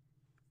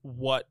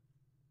 what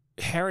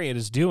Harriet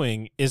is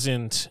doing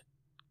isn't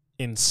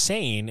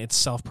insane, it's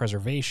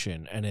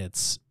self-preservation, and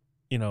it's,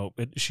 you know,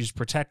 she's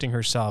protecting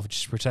herself,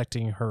 she's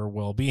protecting her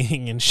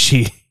well-being, and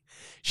she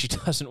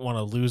doesn't want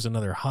to lose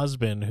another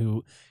husband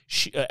who,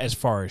 she, as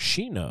far as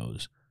she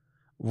knows,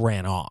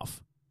 ran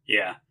off.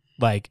 Yeah.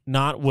 Like,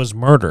 not was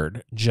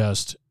murdered,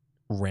 just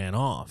ran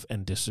off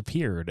and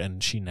disappeared,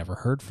 and she never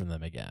heard from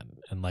them again.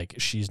 And, like,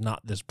 she's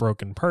not this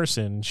broken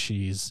person,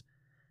 she's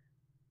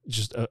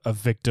just a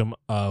victim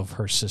of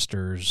her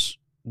sister's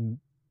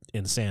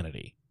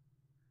insanity.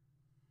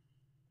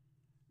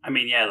 I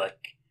mean, yeah,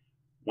 like,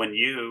 when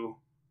you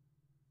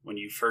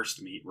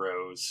first meet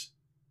Rose,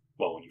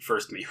 when you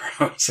first meet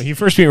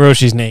Rose,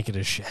 she's naked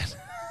as shit.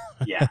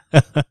 Yeah.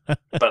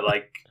 But,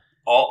 like,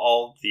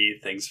 all the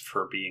things of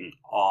her being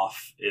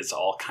off is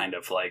all kind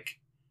of like,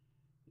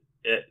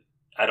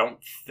 I don't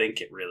think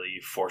it really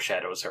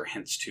foreshadows or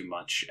hints too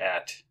much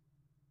at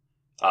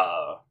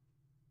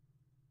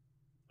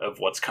of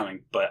what's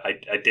coming, but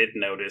I did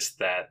notice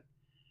that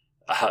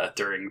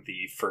during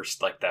the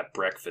first, like, that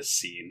breakfast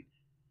scene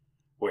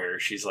where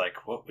she's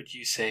like, what would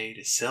you say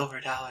to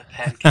 $silver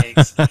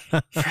pancakes,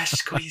 fresh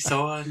squeezed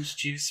orange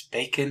juice,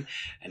 bacon,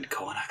 and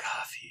Kona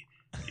coffee?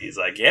 And he's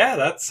like, yeah,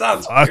 that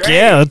sounds great.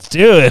 Yeah, let's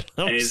do it.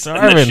 And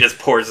then she just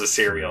pours the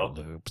cereal.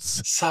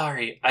 Oops.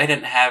 Sorry, I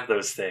didn't have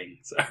those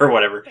things, or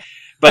whatever.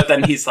 But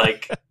then he's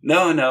like,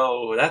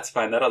 no, that's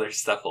fine. That other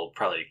stuff will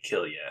probably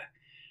kill you.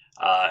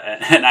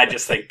 And I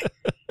just think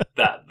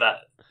that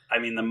I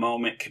mean, the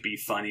moment could be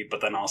funny,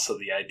 but then also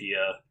the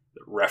idea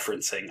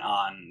referencing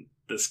on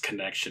this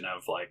connection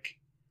of, like,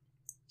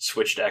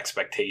 switched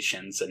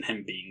expectations and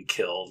him being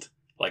killed,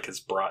 like, is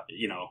brought,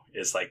 you know,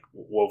 is like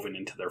woven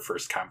into their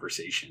first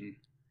conversation.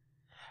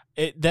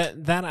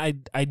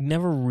 I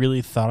never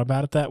really thought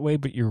about it that way,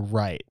 but you're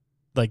right.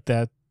 Like,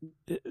 that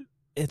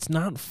it's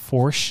not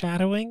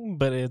foreshadowing,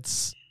 but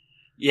it's...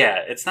 Yeah,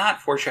 it's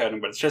not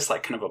foreshadowing, but it's just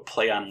like kind of a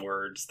play on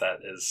words that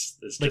is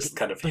like, just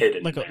kind of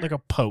hidden. Like a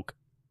poke.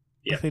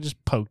 Yeah. Like they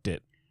just poked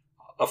it.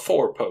 A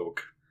forepoke.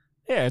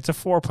 Yeah, it's a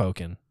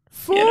forepoking.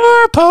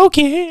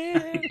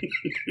 Forepoking!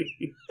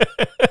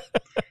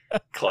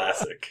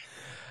 Classic.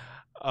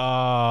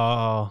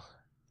 Oh.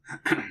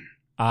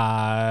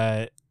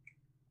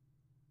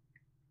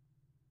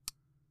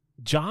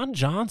 John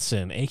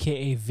Johnson,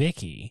 aka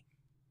Vicky,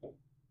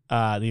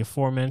 the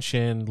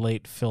aforementioned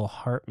late Phil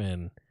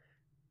Hartman.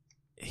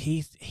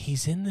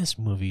 He's in this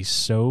movie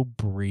so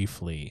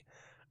briefly,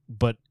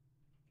 but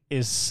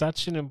is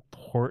such an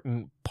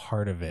important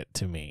part of it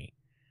to me.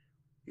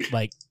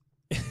 Like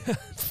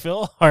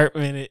Phil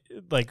Hartman,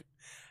 like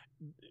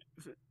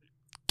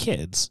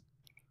kids,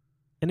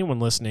 anyone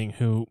listening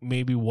who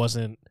maybe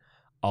wasn't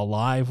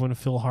alive when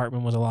Phil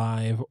Hartman was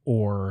alive,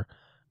 or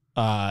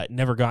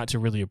never got to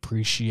really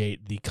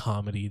appreciate the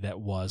comedy that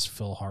was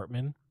Phil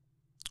Hartman,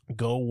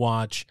 go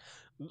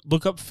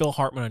look up Phil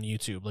Hartman on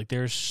YouTube. Like,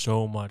 there's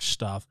so much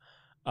stuff.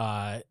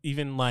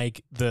 Even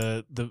like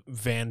the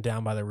van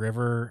down by the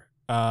river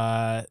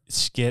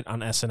skit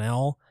on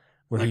SNL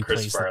where Like he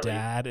Chris plays Farley. the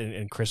dad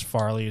and Chris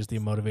Farley is the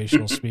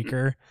motivational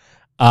speaker.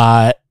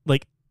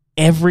 Like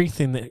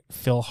everything that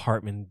Phil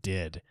Hartman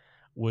did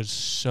was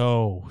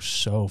so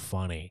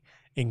funny,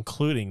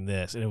 including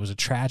this. And it was a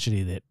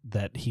tragedy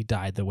that he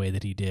died the way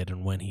that he did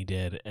and when he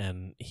did,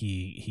 and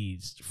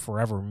he's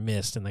forever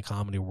missed in the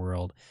comedy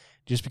world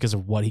just because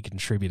of what he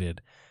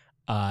contributed.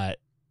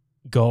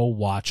 Go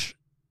watch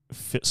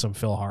some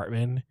Phil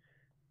Hartman.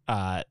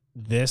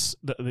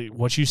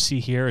 What you see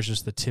here is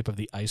just the tip of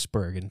the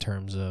iceberg in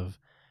terms of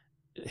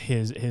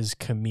his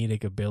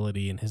comedic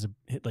ability and his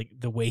like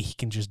the way he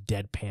can just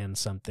deadpan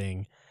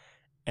something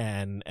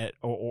and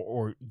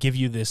or give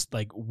you this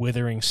like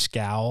withering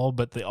scowl,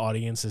 but the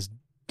audience is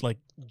like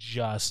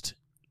just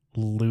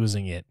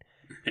losing it,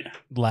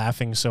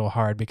 laughing so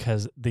hard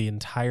because the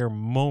entire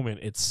moment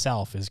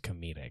itself is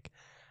comedic.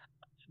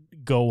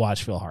 Go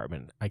watch Phil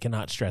Hartman. I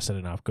cannot stress it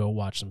enough. Go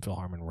watch some Phil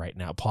Hartman right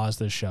now. Pause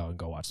this show and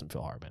go watch some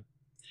Phil Hartman.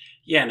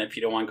 Yeah, and if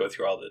you don't want to go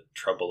through all the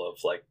trouble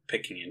of like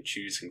picking and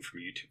choosing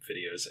from YouTube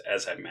videos,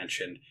 as I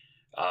mentioned,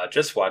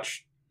 just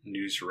watch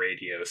News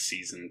Radio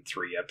Season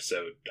 3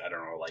 episode, I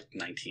don't know, like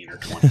 19 or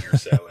 20 or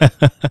so.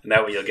 And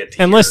that way you'll get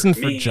to and hear listen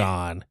for me,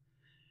 John.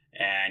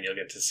 and you'll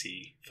get to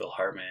see Phil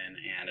Hartman,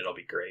 and it'll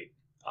be great.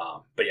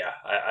 But yeah,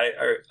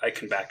 I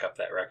can back up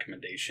that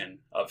recommendation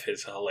of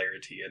his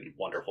hilarity and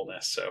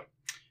wonderfulness. So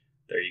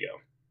there you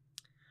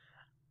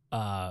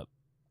go.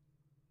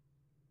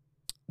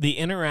 The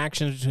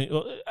interactions between,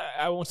 well,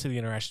 I won't say the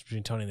interactions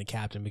between Tony and the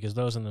captain because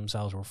those in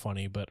themselves were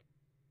funny, but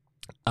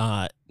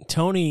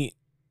Tony,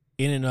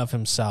 in and of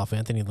himself,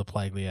 Anthony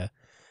LaPaglia,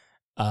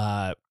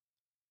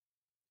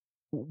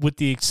 with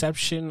the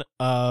exception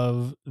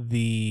of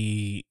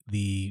the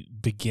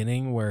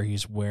beginning where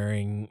he's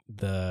wearing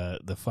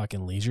the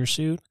fucking leisure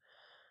suit,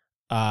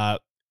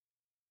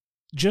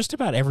 just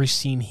about every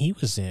scene he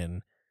was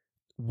in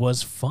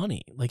was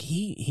funny. Like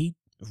he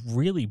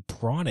really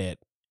brought it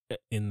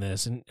in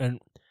this, and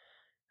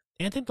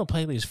Anthony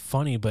LaPaglia is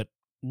funny, but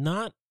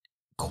not.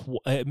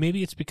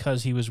 Maybe it's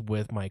because he was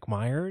with Mike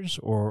Myers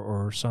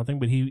or something,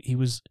 but he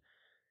was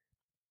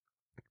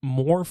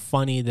more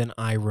funny than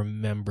I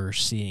remember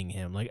seeing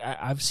him. Like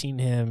I've seen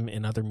him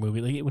in other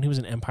movies. Like when he was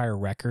in Empire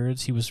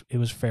Records, it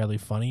was fairly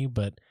funny,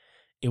 but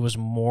it was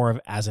more of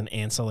as an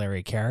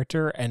ancillary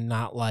character and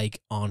not like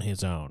on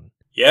his own.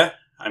 Yeah,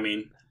 I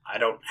mean, I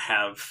don't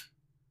have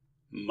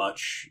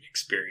much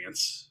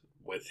experience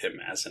with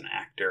him as an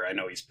actor. I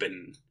know he's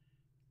been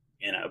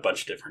in a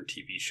bunch of different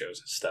TV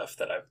shows and stuff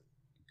that I've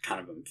kind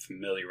of been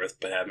familiar with,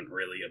 but haven't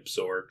really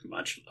absorbed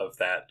much of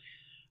that.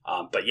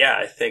 But yeah,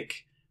 I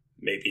think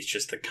maybe it's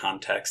just the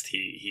context.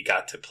 He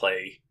got to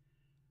play,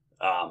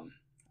 I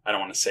don't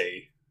want to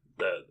say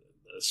the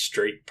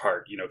straight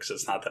part, because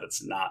it's not that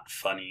it's not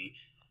funny,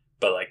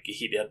 but like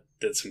he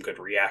did some good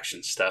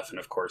reaction stuff. And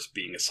of course,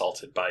 being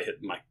assaulted by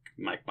Mike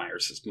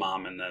Myers'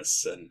 mom in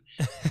this, and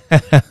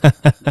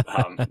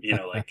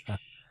like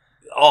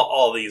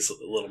all these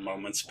little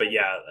moments. But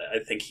yeah, I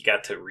think he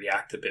got to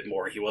react a bit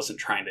more. He wasn't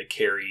trying to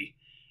carry,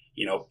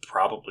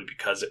 probably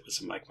because it was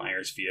a Mike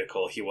Myers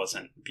vehicle, he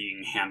wasn't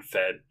being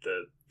hand-fed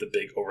the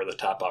big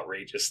over-the-top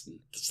outrageous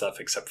stuff,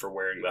 except for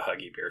wearing the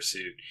Huggy Bear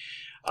suit.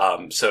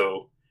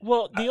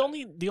 Well, the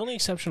only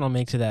exception I'll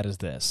make to that is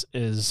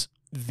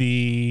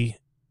the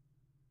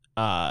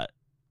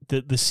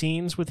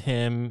scenes with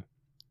him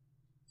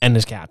and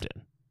his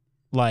captain.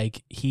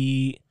 Like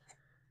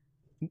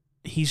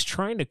he's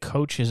trying to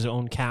coach his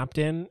own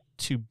captain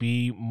to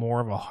be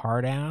more of a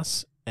hard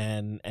ass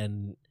and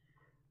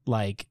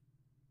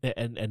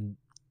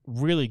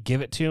really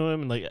give it to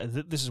him. Like,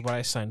 this is what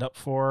I signed up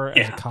for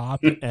as a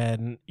cop,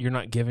 and you're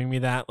not giving me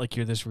that. Like,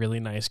 you're this really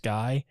nice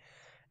guy.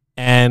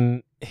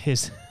 And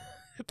his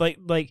like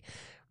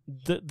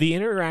the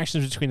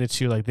interactions between the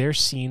two, like their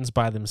scenes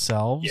by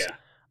themselves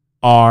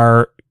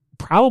are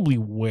probably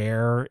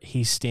where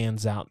he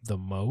stands out the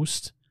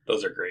most.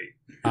 Those are great.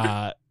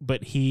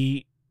 But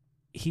he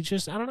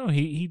just, I don't know,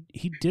 he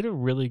did a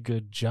really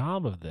good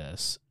job of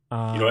this. You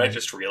know what I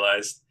just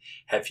realized?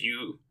 Have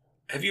you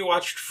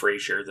watched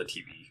Frasier, the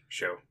TV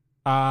show?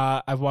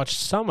 I've watched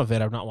some of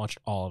it. I've not watched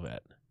all of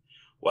it.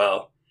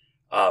 Well,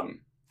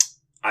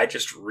 I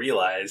just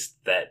realized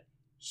that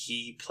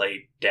he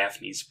played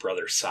Daphne's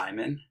brother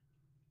Simon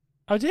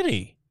Oh, did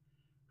he?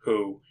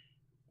 Who,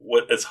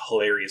 what is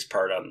hilarious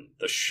part on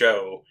the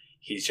show,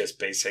 he's just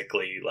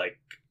basically like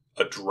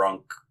a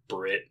drunk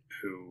Brit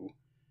who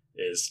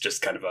is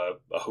just kind of a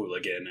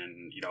hooligan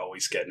and, you know,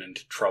 always getting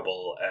into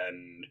trouble.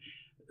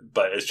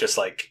 But it's just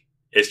like,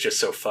 it's just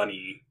so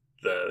funny,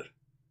 the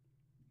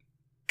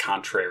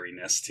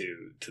contrariness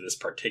to this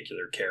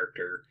particular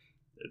character.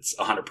 It's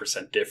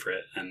 100%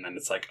 different. And then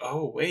it's like,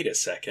 oh, wait a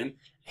second.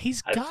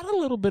 He's got a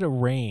little bit of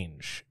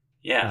range.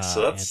 Yeah, so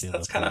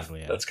that's kind of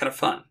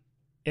fun.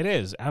 It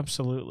is,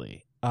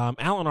 absolutely.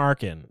 Alan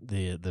Arkin,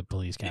 the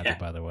police captain,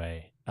 by the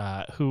way,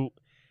 who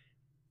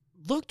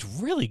looked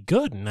really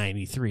good in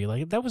 '93.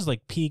 Like, that was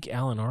like peak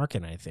Alan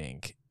Arkin, I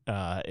think,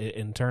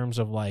 in terms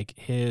of like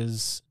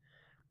his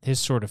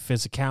sort of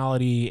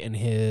physicality and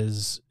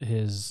his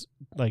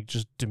like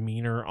just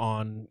demeanor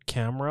on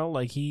camera.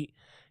 Like he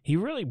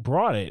really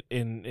brought it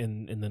in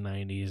the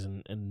 '90s,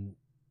 and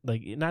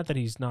like, not that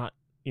he's not,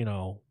 you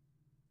know,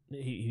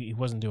 he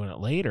wasn't doing it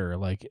later.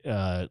 Like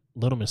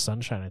Little Miss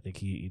Sunshine, I think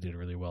he did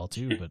really well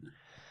too. But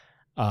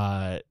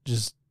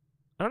just,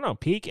 I don't know,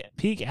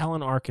 peak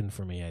Alan Arkin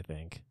for me, I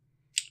think.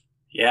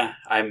 Yeah,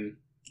 I mean,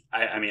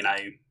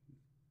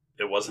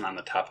 it wasn't on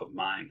the top of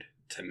mind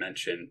to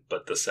mention,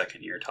 but the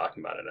second you're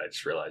talking about it, I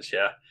just realized,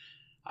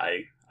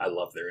 I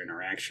love their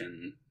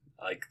interaction.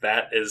 Like,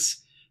 that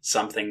is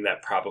something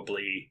that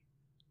probably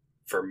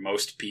for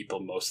most people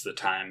most of the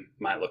time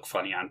might look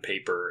funny on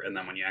paper, and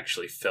then when you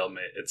actually film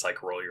it, it's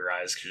like roll your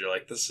eyes because you're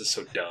like, this is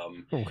so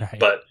dumb. Right.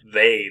 But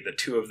the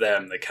two of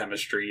them, the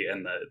chemistry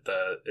and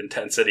the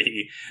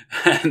intensity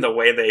and the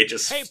way they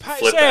just flip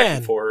back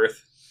and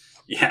forth.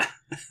 Yeah.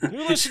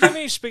 You listen to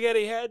me,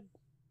 spaghetti head.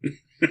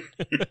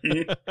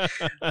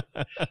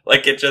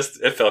 Like,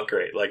 it felt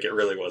great. Like, it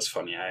really was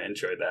funny. I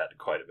enjoyed that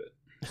quite a bit.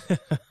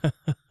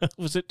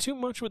 Was it too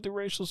much with the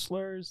racial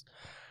slurs?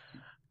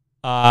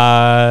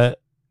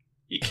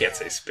 You can't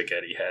say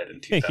spaghetti head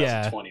in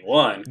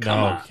 2021. Come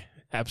on.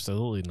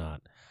 Absolutely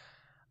not.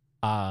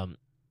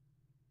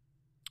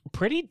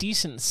 Pretty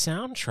decent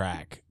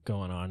soundtrack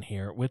going on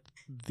here, with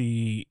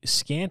the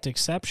scant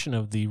exception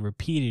of the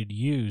repeated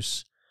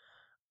use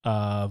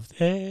of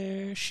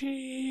 "There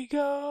she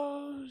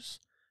goes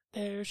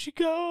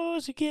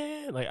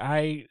again." Like,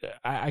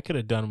 I could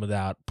have done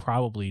without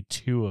probably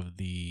two of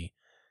the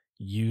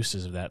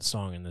uses of that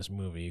song in this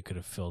movie. You could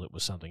have filled it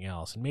with something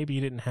else, and maybe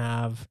you didn't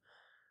have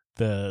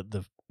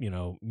the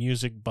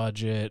music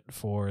budget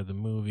for the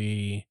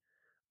movie,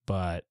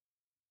 but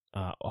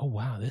oh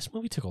wow, this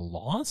movie took a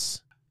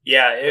loss.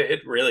 Yeah, it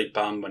really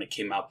bummed when it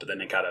came out, but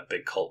then it got a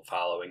big cult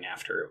following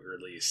after it was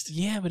released.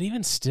 Yeah, but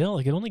even still,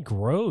 like, it only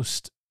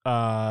grossed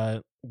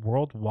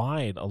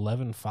worldwide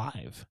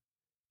 $11.5,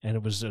 and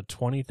it was a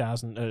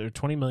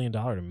 $20 million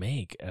to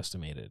make,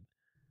 estimated.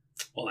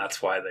 Well,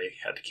 that's why they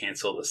had to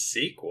cancel the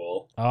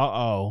sequel.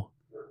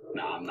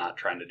 No, I'm not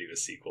trying to do a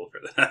sequel for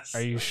this.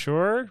 Are you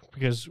sure?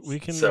 Because we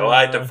can. So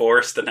I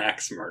divorced an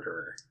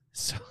ex-murderer.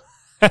 So.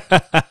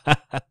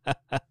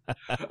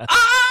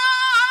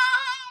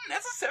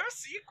 Necessary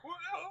sequel.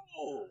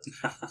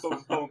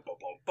 Boom, boom, boom,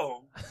 boom,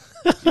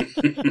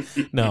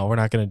 boom. No, we're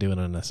not going to do an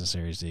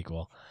unnecessary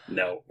sequel.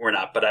 No, we're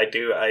not. But I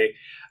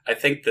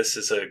think this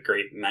is a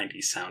great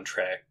 90s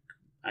soundtrack.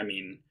 I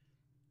mean,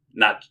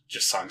 not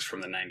just songs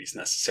from the 90s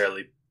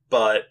necessarily,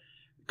 but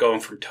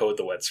going from Toad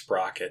the Wet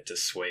Sprocket to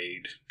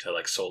Suede to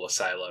like Soul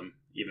Asylum,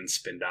 even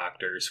Spin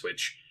Doctors,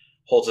 which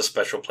holds a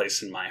special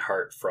place in my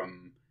heart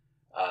from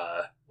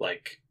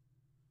like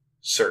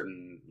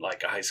certain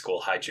like a high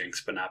school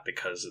hijinks, but not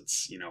because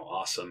it's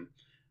awesome.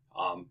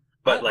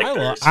 But like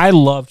I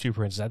love Two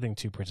Princes. I think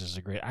Two Princes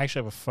are great. I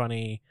actually have a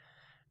funny.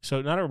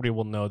 So not everybody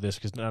will know this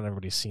because not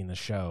everybody's seen the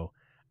show,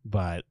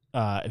 but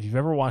if you've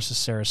ever watched the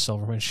Sarah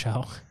Silverman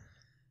show,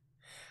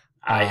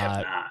 I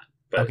have not.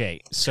 But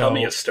okay, so tell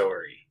me a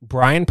story.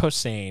 Brian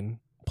Posehn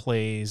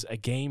plays a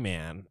gay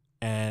man,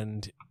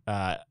 and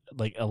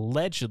like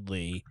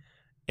allegedly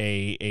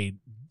a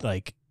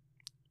like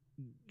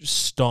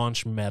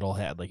staunch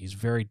metalhead. Like, he's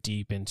very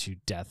deep into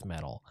death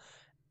metal,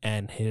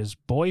 and his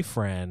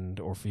boyfriend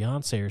or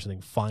fiance or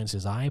something finds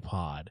his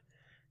iPod,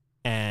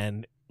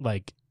 and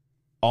like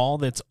all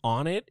that's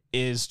on it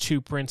is Two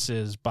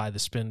Princes by the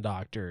Spin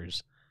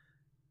Doctors,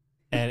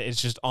 and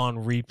it's just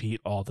on repeat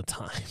all the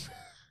time.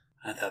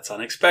 That's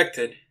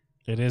unexpected.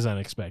 It is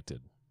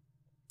unexpected.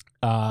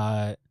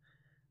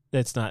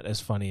 That's not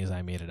as funny as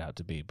I made it out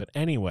to be. But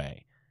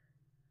anyway.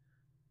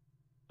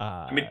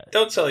 I mean,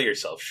 don't sell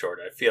yourself short.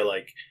 I feel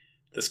like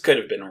this could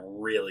have been a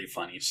really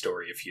funny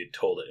story if you had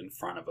told it in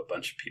front of a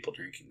bunch of people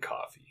drinking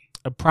coffee.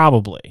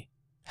 Probably.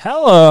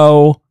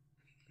 Hello!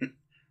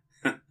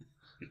 And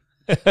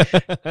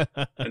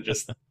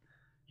just,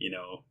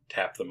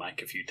 tap the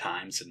mic a few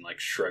times and like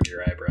shrug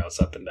your eyebrows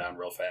up and down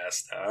real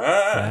fast.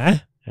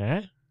 Aha!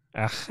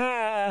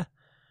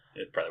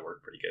 It probably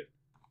worked pretty good.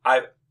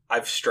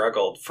 I've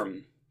struggled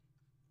from,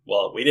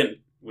 well, we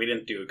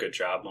didn't do a good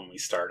job when we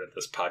started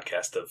this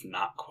podcast of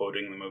not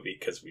quoting the movie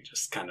because we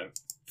just kind of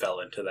fell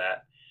into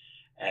that.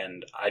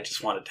 And I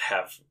just wanted to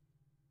have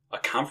a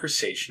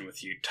conversation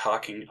with you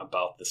talking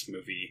about this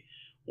movie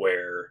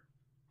where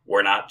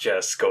we're not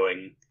just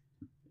going,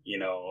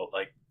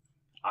 like,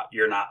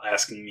 you're not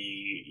asking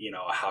me,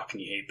 how can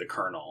you hate the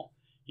Colonel?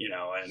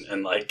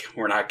 And like,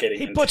 we're not getting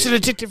He into, puts an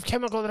addictive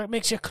chemical that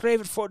makes you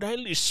crave it for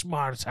daily,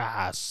 smart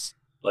ass.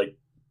 like,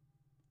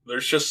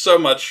 there's just so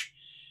much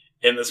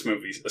in this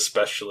movie,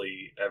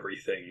 especially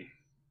everything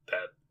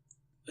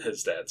that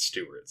his dad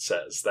Stuart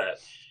says, that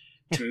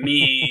to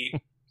me,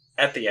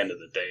 at the end of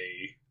the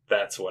day,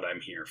 that's what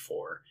I'm here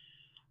for.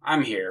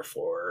 I'm here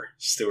for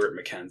Stuart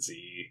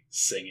McKenzie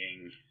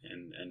singing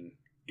and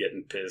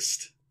getting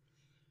pissed,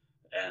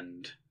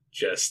 and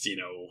just,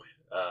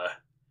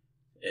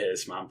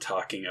 his mom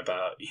talking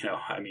about,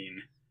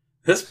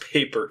 this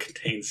paper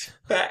contains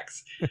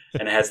facts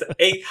and it has the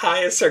 8th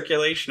highest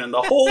circulation in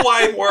the whole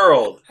wide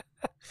world.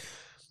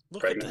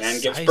 Look Pregnant at the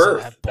man gives size of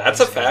birth. that That's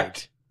a boy's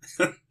fact.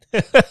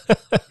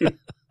 head.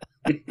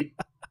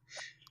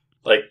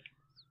 Like,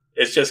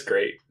 it's just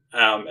great.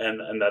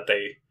 And that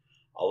they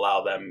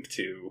allow them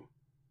to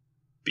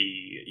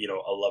be,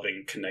 a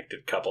loving,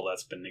 connected couple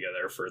that's been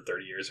together for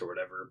 30 years or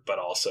whatever, but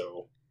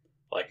also,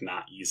 like,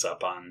 not ease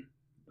up on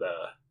the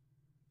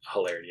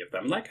hilarity of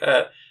them. Like,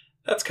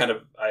 that's kind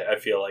of, I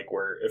feel like,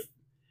 where if,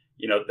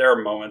 there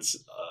are moments,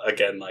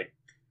 again, like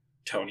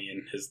Tony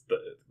and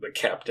the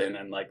captain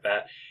and like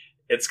that,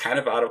 it's kind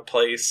of out of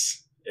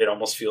place. It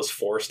almost feels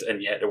forced,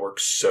 and yet it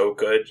works so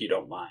good you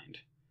don't mind.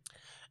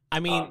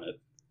 I mean,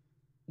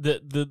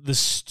 the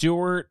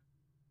Stewart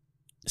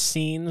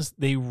scenes,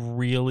 they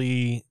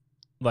really,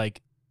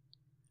 like,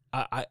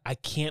 I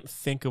can't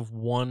think of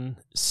one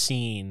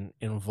scene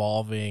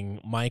involving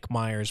Mike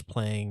Myers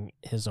playing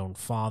his own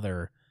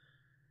father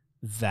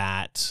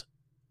that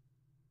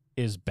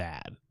is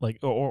bad, like,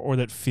 or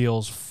that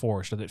feels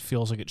forced, or that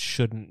feels like it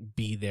shouldn't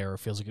be there, or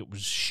feels like it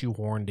was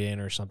shoehorned in,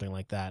 or something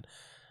like that.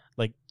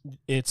 Like,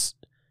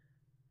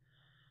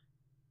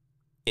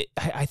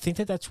 I think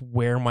that's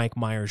where Mike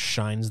Myers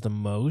shines the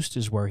most,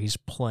 is where he's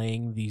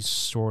playing these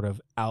sort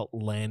of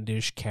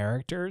outlandish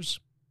characters.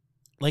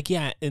 Like,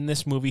 yeah, in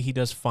this movie he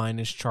does fine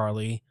as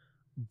Charlie,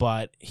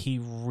 but he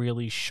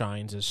really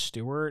shines as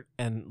Stewart,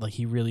 and like,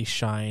 he really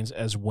shines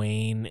as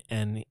Wayne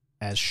and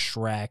as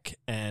Shrek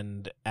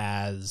and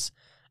as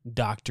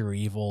Dr.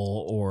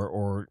 Evil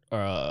or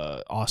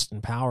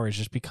Austin Powers,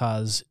 just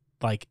because,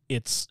 like,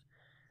 it's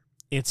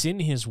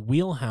in his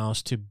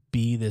wheelhouse to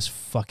be this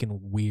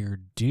fucking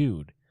weird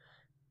dude.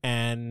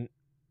 And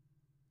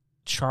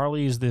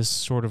Charlie is this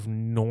sort of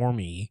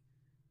normie,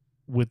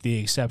 with the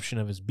exception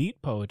of his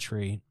beat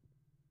poetry.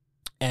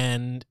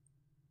 And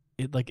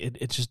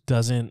it just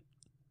doesn't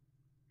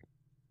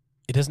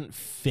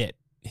fit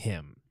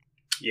him.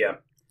 Yeah.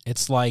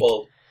 It's like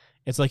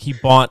he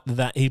bought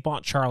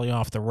Charlie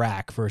off the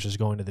rack versus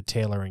going to the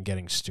tailor and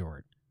getting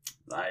Stewart.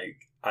 I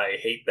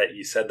hate that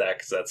you said that,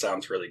 because that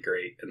sounds really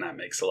great and that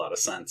makes a lot of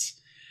sense.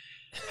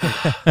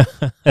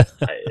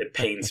 It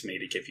pains me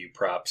to give you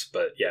props,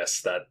 but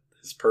yes, that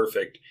is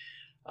perfect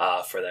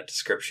for that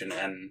description.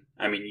 And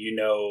I mean, you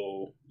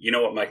know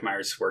what Mike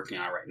Myers is working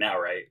on right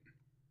now, right?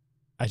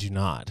 I do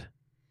not.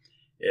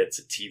 It's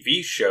a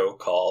TV show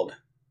called,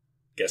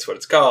 guess what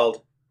it's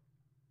called?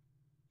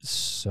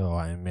 So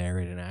I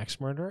Married an Axe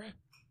Murderer?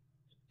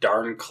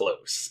 Darn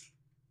close.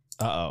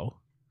 Uh-oh.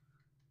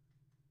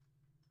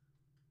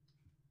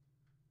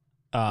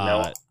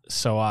 No.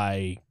 So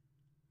I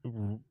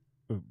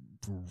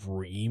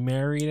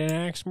remarried an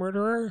axe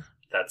murderer?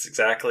 That's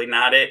exactly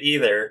not it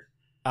either.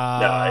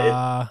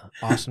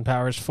 Austin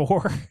Powers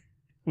 4?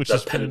 Which the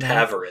is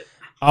Pentaveret.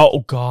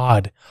 Oh,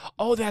 God.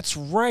 Oh, that's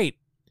right.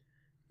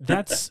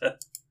 That's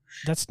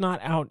not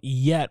out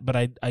yet, but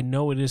I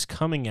know it is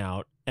coming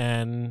out,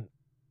 and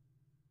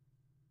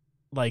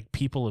like,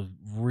 people have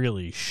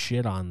really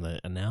shit on the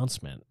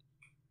announcement.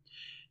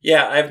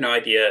 Yeah, I have no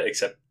idea,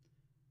 except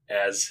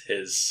as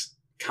his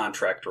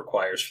contract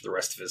requires for the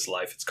rest of his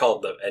life. It's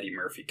called the Eddie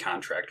Murphy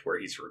contract, where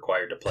he's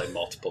required to play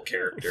multiple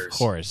characters. Of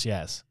course,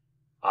 yes.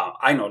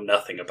 I know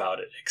nothing about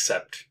it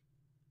except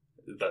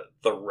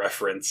the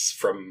reference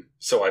from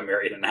So I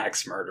Married an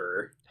Axe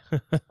Murderer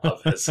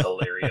of his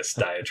hilarious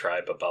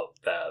diatribe about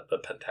the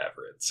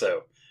Pentaveret.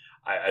 So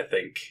I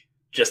think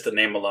just the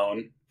name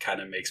alone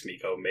kind of makes me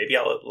go, maybe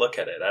I'll look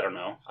at it. I don't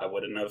know.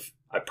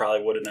 I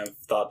probably wouldn't have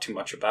thought too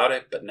much about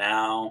it, but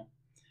now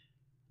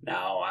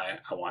I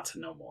want to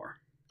know more.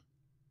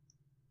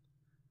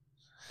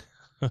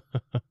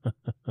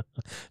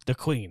 The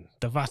Queen,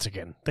 the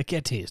Vatican, the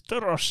Gettys, the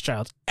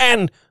Rothschilds,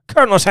 and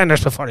Colonel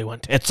Sanders before he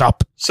went tits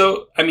up.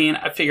 So, I mean,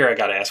 I figure I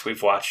gotta ask,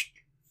 we've watched,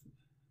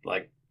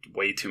 like,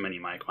 way too many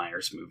Mike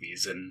Myers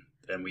movies, and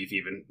we've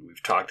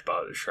talked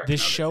about Shrek.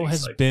 This show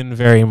has been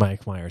very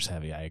Mike Myers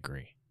heavy, I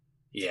agree.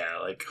 Yeah,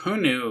 like, who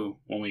knew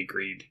when we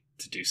agreed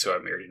to do So I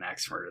Married an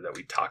Axe Murderer that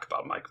we'd talk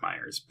about Mike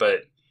Myers?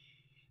 But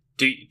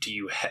do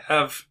you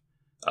have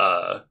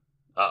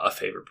a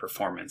favorite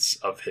performance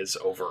of his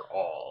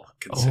overall,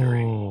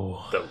 considering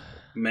the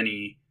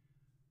many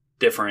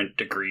different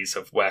degrees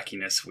of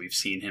wackiness we've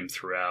seen him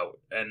throughout,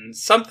 and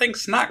some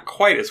things not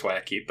quite as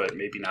wacky, but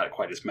maybe not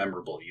quite as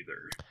memorable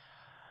either?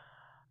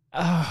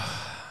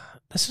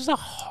 This is a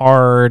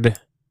hard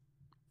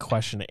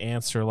question to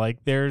answer.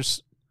 Like,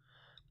 there's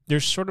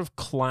sort of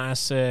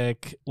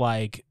classic,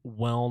 like,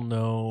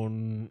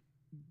 well-known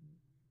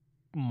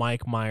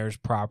Mike Myers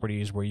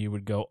properties where you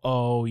would go,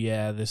 oh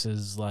yeah, this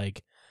is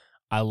like,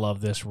 I love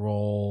this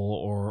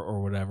role,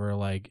 or whatever.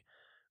 Like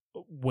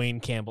Wayne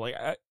Campbell. Like,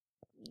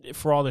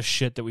 for all the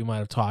shit that we might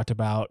have talked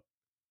about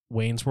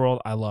Wayne's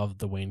World, I love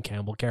the Wayne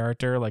Campbell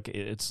character. Like,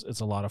 it's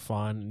a lot of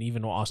fun. And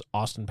even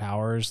Austin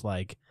Powers,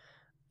 like,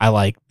 I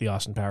like the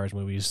Austin Powers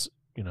movies.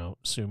 You know,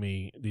 sue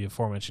me, the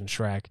aforementioned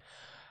Shrek.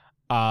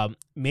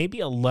 Maybe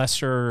a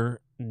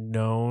lesser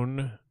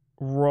known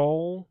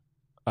role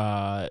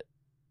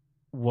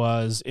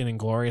was in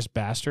Inglourious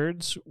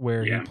Bastards,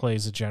 where he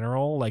plays a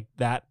general. Like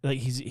that, like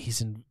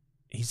he's in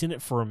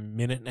it for a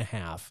minute and a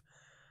half,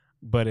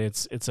 but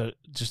it's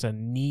just a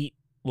neat,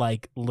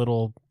 like,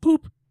 little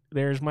boop.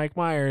 There's Mike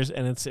Myers,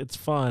 and it's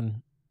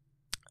fun.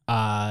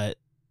 Yeah,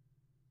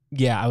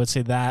 I would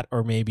say that,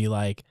 or maybe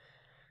like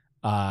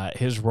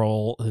his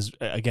role, his,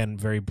 again,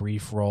 very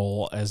brief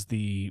role as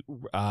the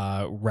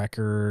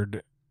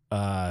record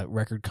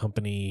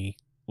company,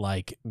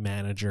 like,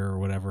 manager or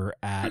whatever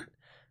at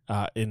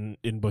in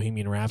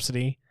Bohemian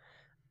Rhapsody.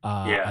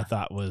 I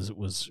thought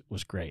was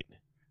great.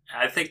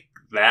 I think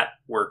that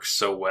works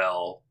so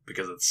well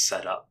because it's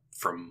set up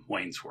from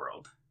Wayne's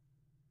World.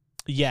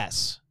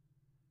 Yes.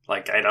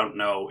 Like, I don't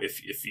know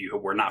if you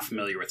were not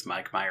familiar with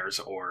Mike Myers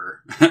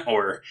or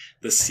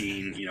the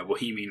scene, you know,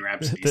 Bohemian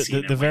Rhapsody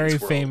scene. The very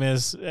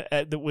famous,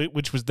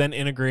 which was then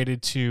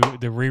integrated to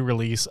the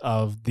re-release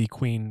of the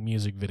Queen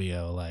music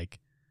video. Like,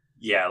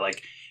 yeah,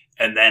 like,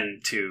 and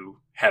then to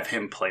have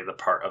him play the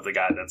part of the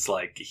guy that's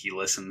like, he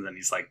listens and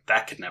he's like,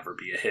 that could never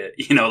be a hit,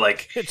 you know,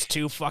 like, it's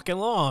too fucking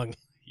long.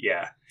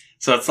 Yeah.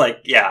 So it's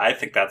like, yeah, I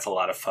think that's a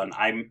lot of fun.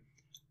 I'm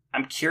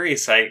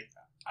curious.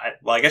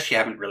 Well, I guess you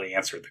haven't really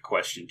answered the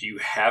question. Do you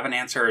have an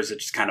answer, or is it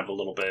just kind of a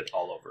little bit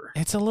all over?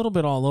 It's a little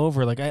bit all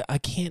over. Like, I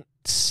can't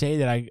say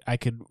that I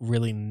could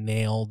really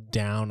nail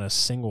down a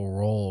single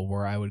role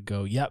where I would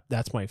go, yep,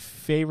 that's my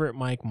favorite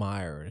Mike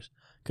Myers.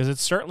 Because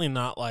it's certainly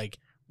not like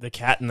The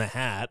Cat in the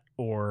Hat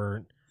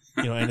or,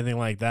 you know, anything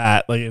like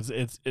that. Like,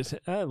 it's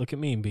look at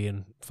me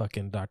being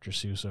fucking Dr.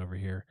 Seuss over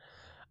here.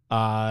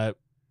 I'm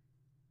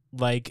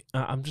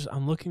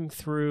looking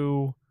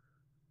through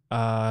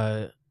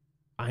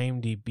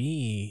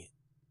IMDb.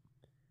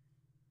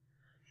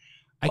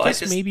 I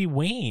guess maybe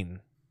Wayne.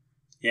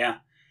 Yeah,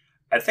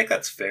 I think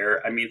that's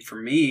fair. I mean, for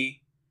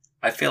me,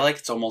 I feel like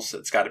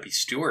it's got to be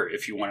Stewart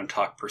if you want to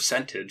talk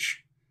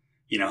percentage.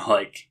 You know,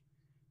 like,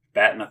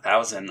 batting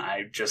 1,000.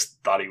 I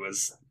just thought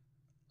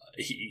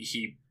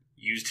he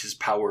used his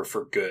power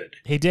for good.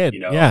 He did,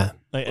 you know? Yeah.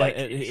 Like,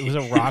 it was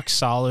a rock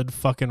solid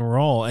fucking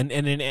role, and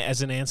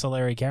as an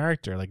ancillary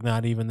character, like,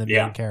 not even the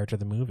main character of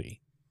the movie.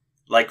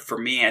 Like, for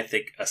me, I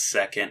think a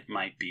second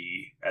might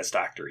be as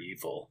Dr.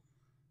 Evil.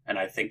 And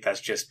I think that's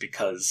just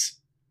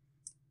because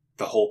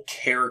the whole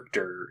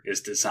character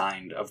is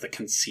designed of the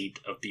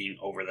conceit of being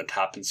over the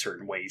top in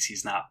certain ways.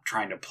 He's not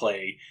trying to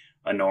play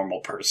a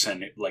normal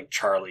person like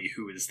Charlie,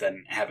 who is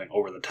then having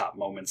over the top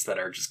moments that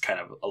are just kind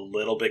of a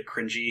little bit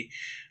cringy.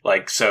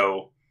 Like,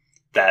 so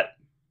that,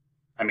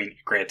 I mean,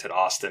 granted,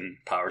 Austin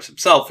Powers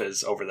himself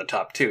is over the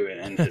top too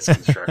in his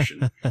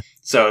construction.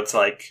 So it's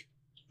like,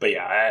 but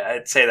yeah,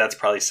 I'd say that's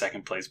probably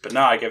second place. But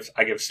no, I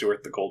give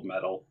Stewart the gold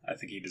medal. I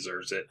think he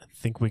deserves it. I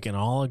think we can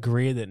all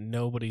agree that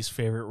nobody's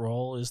favorite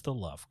role is the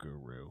Love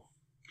Guru.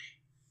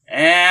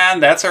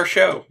 And that's our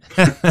show.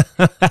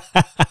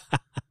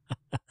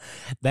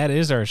 That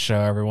is our show,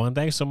 everyone.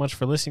 Thanks so much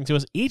for listening to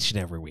us each and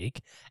every week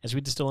as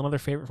we distill another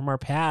favorite from our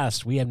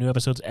past. We have new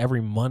episodes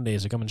every Monday,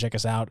 so come and check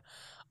us out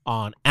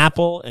on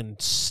Apple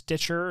and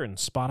Stitcher and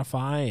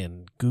Spotify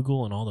and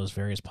Google and all those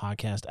various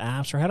podcast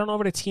apps, or head on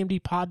over to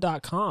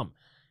tmdpod.com.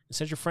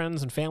 Send your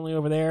friends and family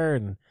over there,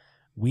 and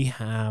we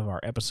have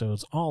our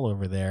episodes all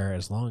over there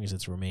as long as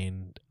it's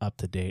remained up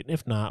to date. And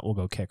if not, we'll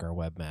go kick our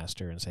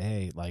webmaster and say,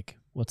 hey, like,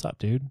 what's up,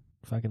 dude?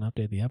 If I can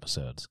update the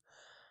episodes.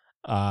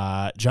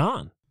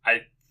 John.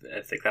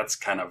 I think that's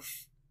kind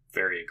of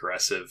very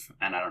aggressive,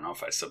 and I don't know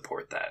if I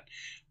support that.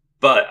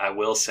 But I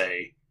will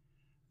say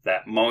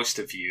that most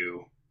of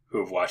you who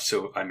have watched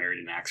So I Married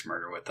an Axe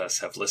Murder with us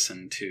have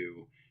listened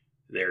to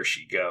There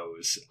She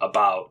Goes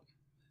about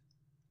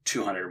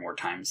 200 more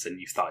times than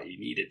you thought you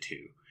needed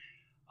to.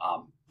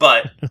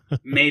 But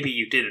maybe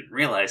you didn't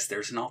realize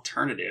there's an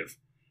alternative.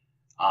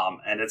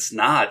 And it's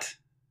not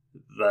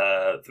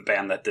the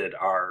band that did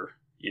our,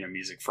 you know,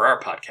 music for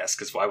our podcast,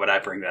 because why would I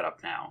bring that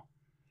up now?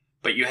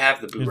 But you have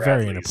the Boo Radleys.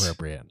 Very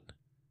inappropriate.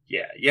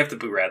 Yeah, you have the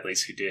Boo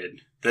Radleys who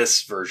did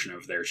this version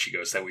of There She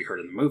Goes that we heard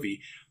in the movie,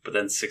 but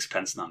then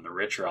Sixpence None the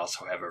Richer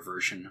also have a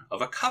version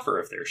of a cover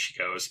of There She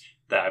Goes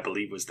that I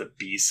believe was the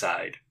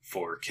B-side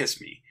for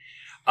Kiss Me.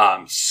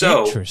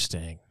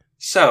 Interesting.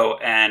 So,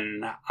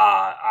 and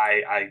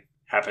I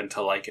happen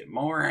to like it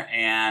more,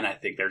 and I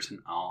think there's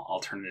an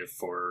alternative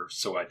for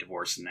So I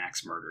Divorced an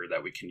Axe Murder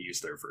that we can use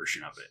their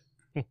version of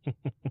it.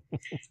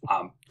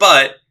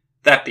 But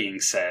that being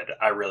said,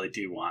 I really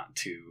do want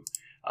to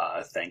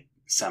thank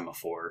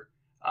Semaphore.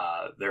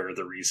 They're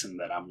the reason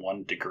that I'm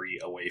 1 degree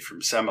away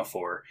from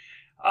Semaphore.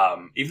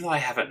 Even though I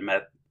haven't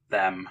met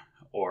them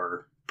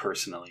or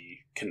personally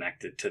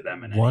connected to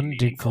them in any 1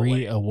 meaningful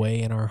degree way.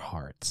 away in our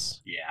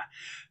hearts. Yeah,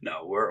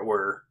 no,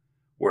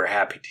 we're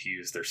happy to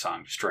use their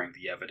song "Destroying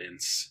the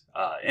Evidence"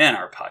 in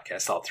our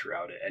podcast all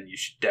throughout it, and you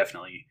should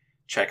definitely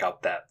check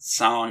out that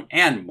song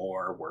and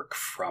more work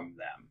from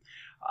them.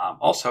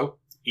 Also,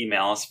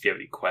 email us if you have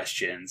any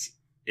questions,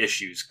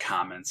 issues,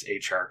 comments,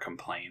 HR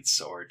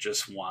complaints, or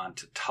just want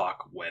to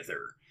talk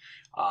weather.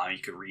 You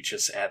can reach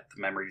us at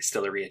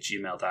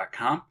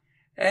thememorydistillery@gmail.com.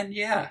 And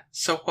yeah,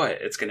 so what?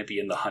 It's going to be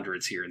in the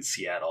hundreds here in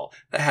Seattle.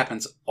 That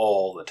happens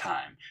all the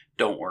time.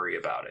 Don't worry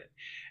about it.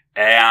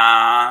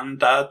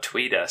 And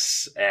tweet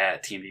us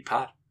at TMD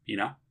Pod. You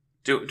know,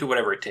 do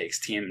whatever it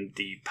takes.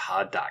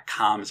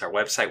 TMDpod.com is our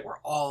website. We're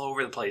all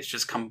over the place.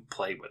 Just come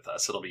play with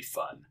us. It'll be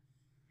fun.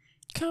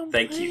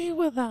 Thank you.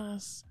 With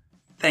us.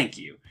 Thank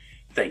you.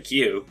 Thank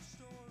you.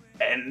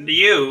 And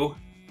you.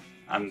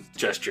 I'm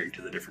gesturing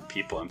to the different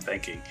people I'm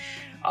thanking.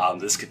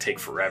 This could take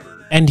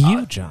forever. And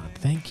you, John.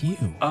 Thank you.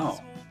 Oh,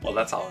 well,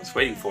 that's all I was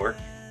waiting for.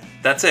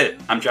 That's it.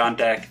 I'm John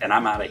Deck, and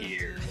I'm out of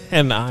here.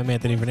 And I'm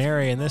Anthony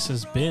Veneri, and this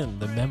has been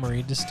The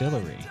Memory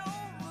Distillery.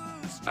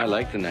 I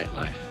like the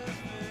nightlife.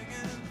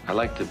 I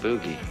like the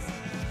boogie.